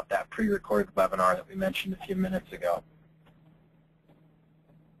check out that pre-recorded webinar that we mentioned a few minutes ago.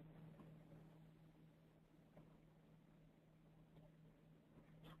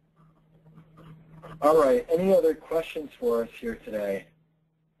 All right, any other questions for us here today?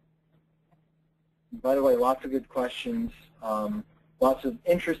 By the way, lots of good questions, lots of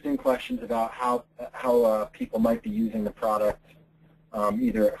interesting questions about how people might be using the product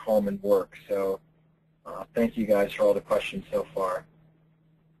either at home and work. So thank you guys for all the questions so far.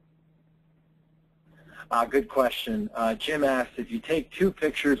 Good question. Jim asked, if you take 2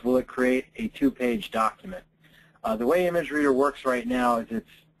 pictures, will it create a 2-page document? The way ImageReader works right now is it's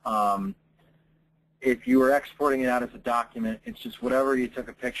if you were exporting it out as a document, it's just whatever you took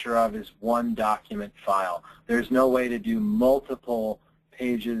a picture of is one document file. There's no way to do multiple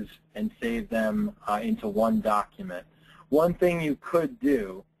pages and save them into one document. One thing you could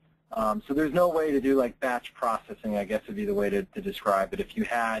do, so there's no way to do like batch processing, I guess would be the way to describe it. If you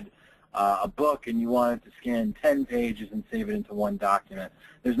had a book and you wanted to scan 10 pages and save it into one document,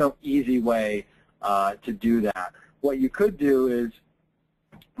 there's no easy way to do that. What you could do is,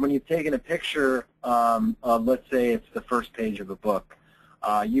 when you've taken a picture of, let's say it's the first page of a book,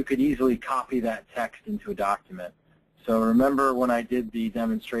 you could easily copy that text into a document. So remember when I did the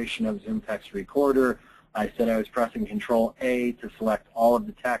demonstration of ZoomText Recorder, I said I was pressing Control-A to select all of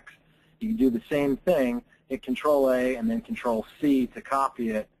the text. You can do the same thing, hit Control-A and then Control-C to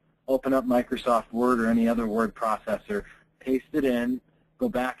copy it, open up Microsoft Word or any other word processor, paste it in, go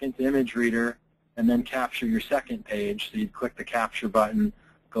back into ImageReader, and then capture your second page. So you'd click the Capture button,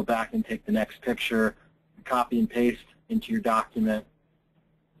 go back and take the next picture, copy and paste into your document,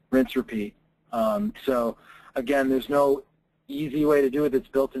 rinse, repeat. So again, there's no easy way to do it that's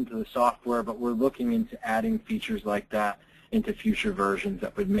built into the software, but we're looking into adding features like that into future versions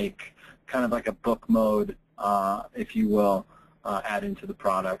that would make kind of like a book mode, if you will, add into the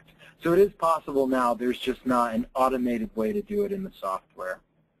product. So it is possible now. There's just not an automated way to do it in the software.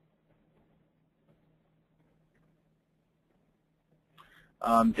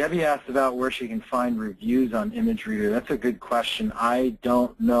 Debbie asked about where she can find reviews on ImageReader. That's a good question. I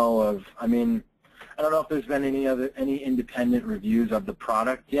don't know of, I don't know if there's been any independent reviews of the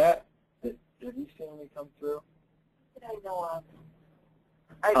product yet. Have you seen any come through? That I know of.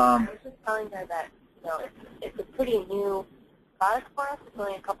 I was just telling her that it's a pretty new product for us. It's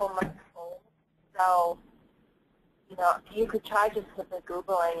only a couple months old. So you could try just simply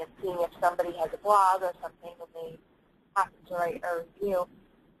Googling and seeing if somebody has a blog or something and they happen to write a review.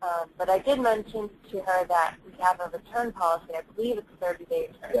 But I did mention to her that we have a return policy. I believe it's 30 days.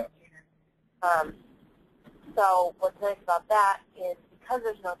 Yeah. So what's nice about that is because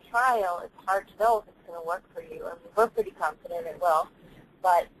there's no trial, it's hard to know if it's going to work for you. I mean, we're pretty confident it will.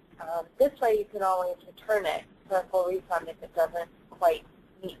 But this way you can always return it for a full refund if it doesn't quite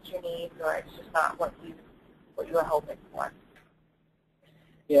meet your needs or it's just not what you were hoping for.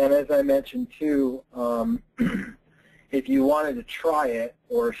 Yeah, and as I mentioned too, if you wanted to try it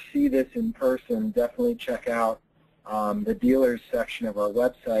or see this in person, definitely check out the dealers section of our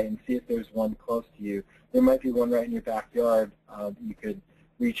website and see if there's one close to you. There might be one right in your backyard that you could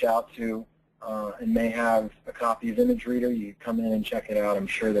reach out to and may have a copy of ImageReader. You could come in and check it out. I'm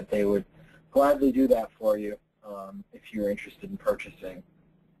sure that they would gladly do that for you if you're interested in purchasing.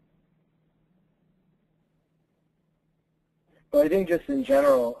 But I think just in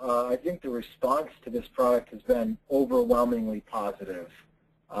general, I think the response to this product has been overwhelmingly positive.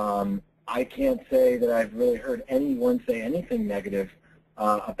 I can't say that I've really heard anyone say anything negative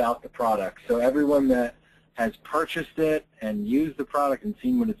about the product. So everyone that has purchased it and used the product and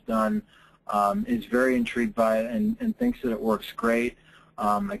seen what it's done is very intrigued by it and thinks that it works great.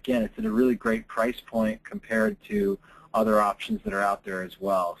 Again, it's at a really great price point compared to other options that are out there as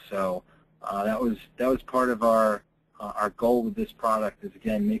well. So that was part of our goal with this product is,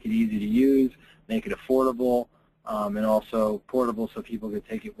 again, make it easy to use, make it affordable, and also portable so people can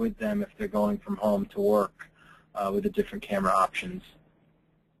take it with them if they're going from home to work with the different camera options.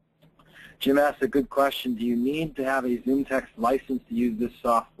 Jim asked a good question. Do you need to have a ZoomText license to use this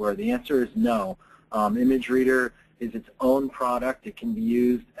software? The answer is no. ImageReader is its own product. It can be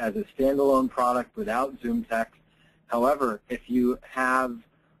used as a standalone product without ZoomText. However, if you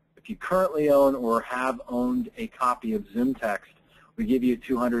currently own or have owned a copy of ZoomText, we give you a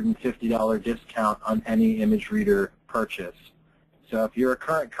 $250 discount on any ImageReader purchase. So if you're a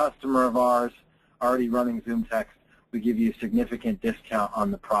current customer of ours already running ZoomText, we give you a significant discount on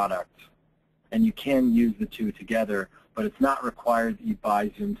the product. And you can use the two together, but it's not required that you buy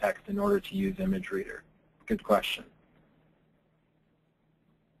ZoomText in order to use ImageReader. Good question.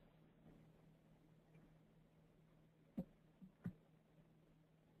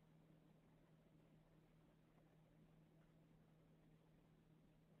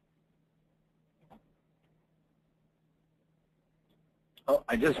 Oh,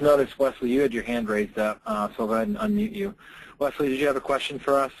 I just noticed, Wesley, you had your hand raised up, so I'll go ahead and unmute you. Wesley, did you have a question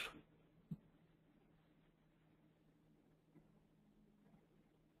for us?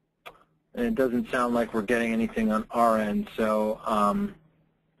 And it doesn't sound like we're getting anything on our end, so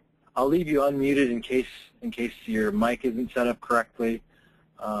I'll leave you unmuted in case your mic isn't set up correctly.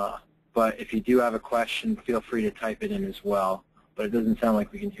 But if you do have a question, feel free to type it in as well. But it doesn't sound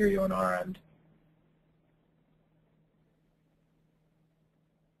like we can hear you on our end.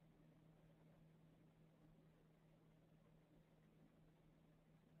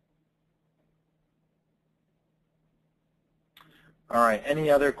 All right, any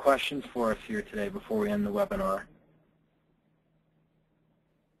other questions for us here today before we end the webinar?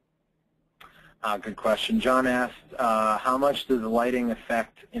 Good question. John asked, how much does lighting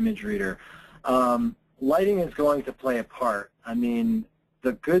affect ImageReader? Lighting is going to play a part. I mean,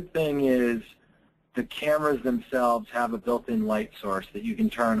 the good thing is the cameras themselves have a built-in light source that you can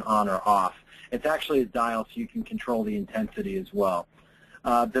turn on or off. It's actually a dial, so you can control the intensity as well.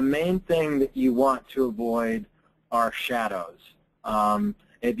 The main thing that you want to avoid are shadows.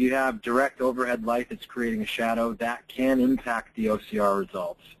 If you have direct overhead light that's creating a shadow, that can impact the OCR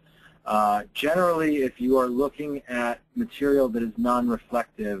results. Generally, if you are looking at material that is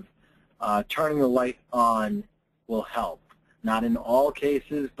non-reflective, turning the light on will help. Not in all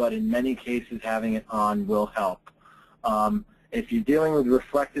cases, but in many cases, having it on will help. If you're dealing with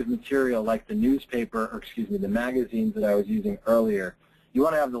reflective material like the newspaper, or excuse me, the magazines that I was using earlier, you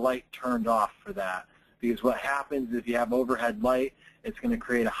want to have the light turned off for that. Because what happens if you have overhead light, it's going to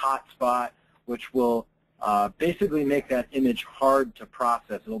create a hot spot, which will basically make that image hard to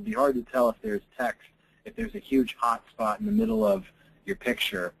process. It'll be hard to tell if there's text, if there's a huge hot spot in the middle of your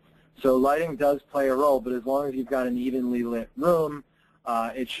picture. So lighting does play a role, but as long as you've got an evenly lit room,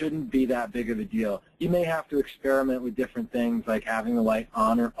 it shouldn't be that big of a deal. You may have to experiment with different things like having the light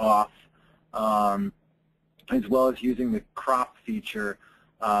on or off, as well as using the crop feature.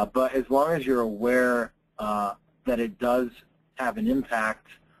 But as long as you're aware that it does have an impact,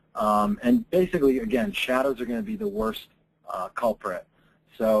 and basically, again, shadows are going to be the worst culprit.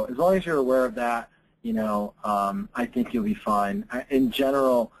 So as long as you're aware of that, you know, I think you'll be fine. In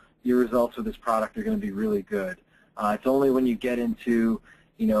general, your results with this product are going to be really good. It's only when you get into,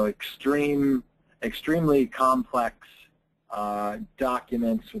 you know, extremely complex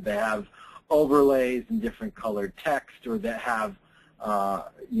documents that have overlays and different colored text, or that have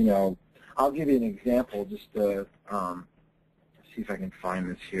you know, I'll give you an example just to see if I can find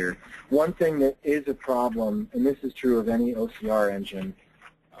this here. One thing that is a problem, and this is true of any OCR engine,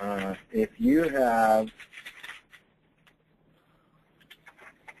 if you have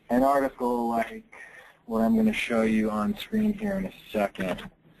an article like what I'm going to show you on screen here in a second,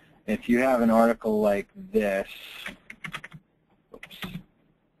 if you have an article like this,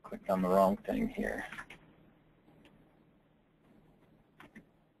 clicked on the wrong thing here.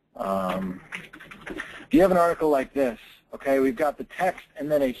 If you have an article like this, okay, we've got the text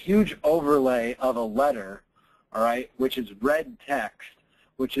and then a huge overlay of a letter, all right, which is red text,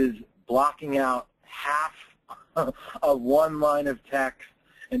 which is blocking out half of one line of text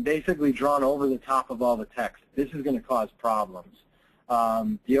and basically drawn over the top of all the text. This is going to cause problems.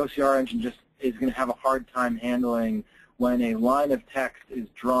 The OCR engine just is going to have a hard time handling when a line of text is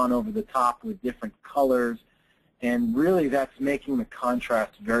drawn over the top with different colors, and really that's making the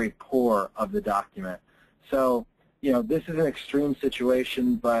contrast very poor of the document. So, you know, this is an extreme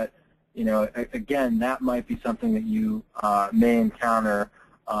situation, but, you know, again, that might be something that you may encounter,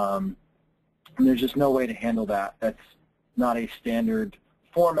 and there's just no way to handle that. That's not a standard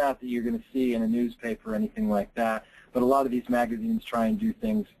format that you're going to see in a newspaper or anything like that, but a lot of these magazines try and do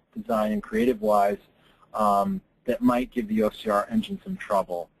things design and creative-wise that might give the OCR engine some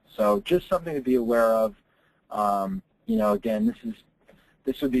trouble. So just something to be aware of. You know, again,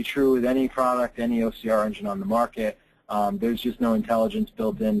 this would be true with any product, any OCR engine on the market. There's just no intelligence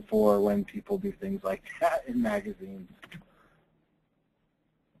built in for when people do things like that in magazines.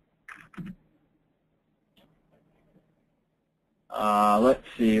 Let's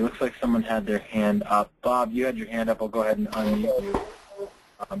see. Looks like someone had their hand up. Bob, you had your hand up. I'll go ahead and unmute you.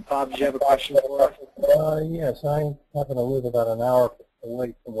 Bob, did you have a question for us? Yes, I happen to live about an hour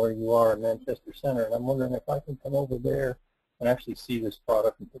away from where you are in Manchester Center, and I'm wondering if I can come over there and actually see this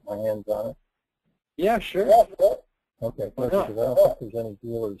product and put my hands on it. Yeah, sure. Okay, perfect, because I don't think there's any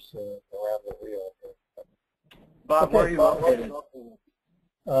dealers around the wheel. Bob, okay, where are you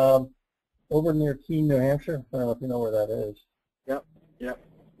located? Over near Keene, New Hampshire. I don't know if you know where that is. Yep, yep.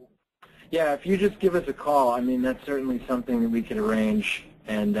 Yeah, if you just give us a call, I mean, that's certainly something that we could arrange,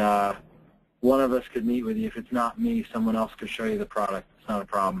 and one of us could meet with you. If it's not me, someone else could show you the product. It's not a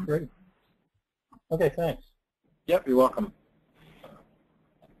problem. Great. Okay, thanks. Yep, you're welcome.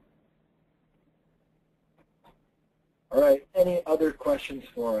 All right, any other questions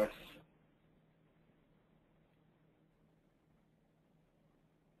for us?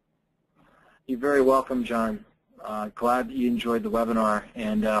 You're very welcome, John. Glad that you enjoyed the webinar,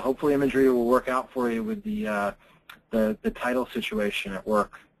 and hopefully ImageReader will work out for you with the title situation at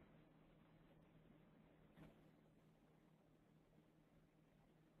work.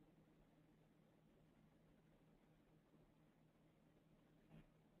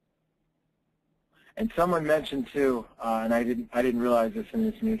 And someone mentioned too, and I didn't realize this,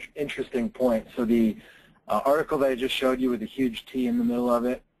 and it's an interesting point. So the article that I just showed you with a huge T in the middle of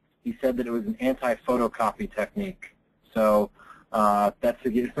it, he said that it was an anti-photocopy technique. So that's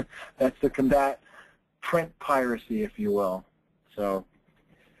to combat print piracy, if you will. So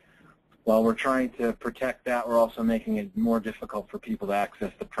while we're trying to protect that, we're also making it more difficult for people to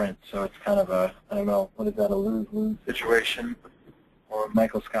access the print. So it's kind of a, I don't know, what is that, a lose-lose situation? Or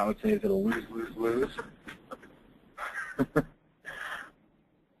Michael Scott would say, is it a lose-lose-lose?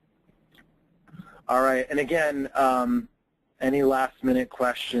 All right, and again, any last-minute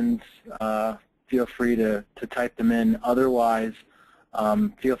questions, feel free to type them in. Otherwise,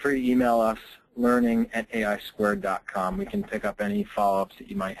 feel free to email us, learning@aisquared.com. We can pick up any follow-ups that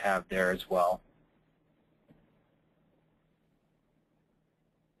you might have there as well.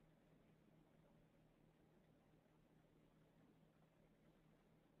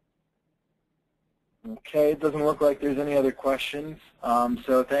 Okay, it doesn't look like there's any other questions.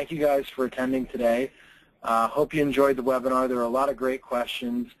 So thank you guys for attending today. Hope you enjoyed the webinar. There were a lot of great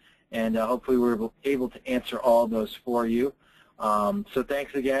questions, and hopefully we were able to answer all of those for you. So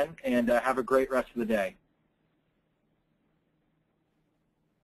thanks again, and have a great rest of the day.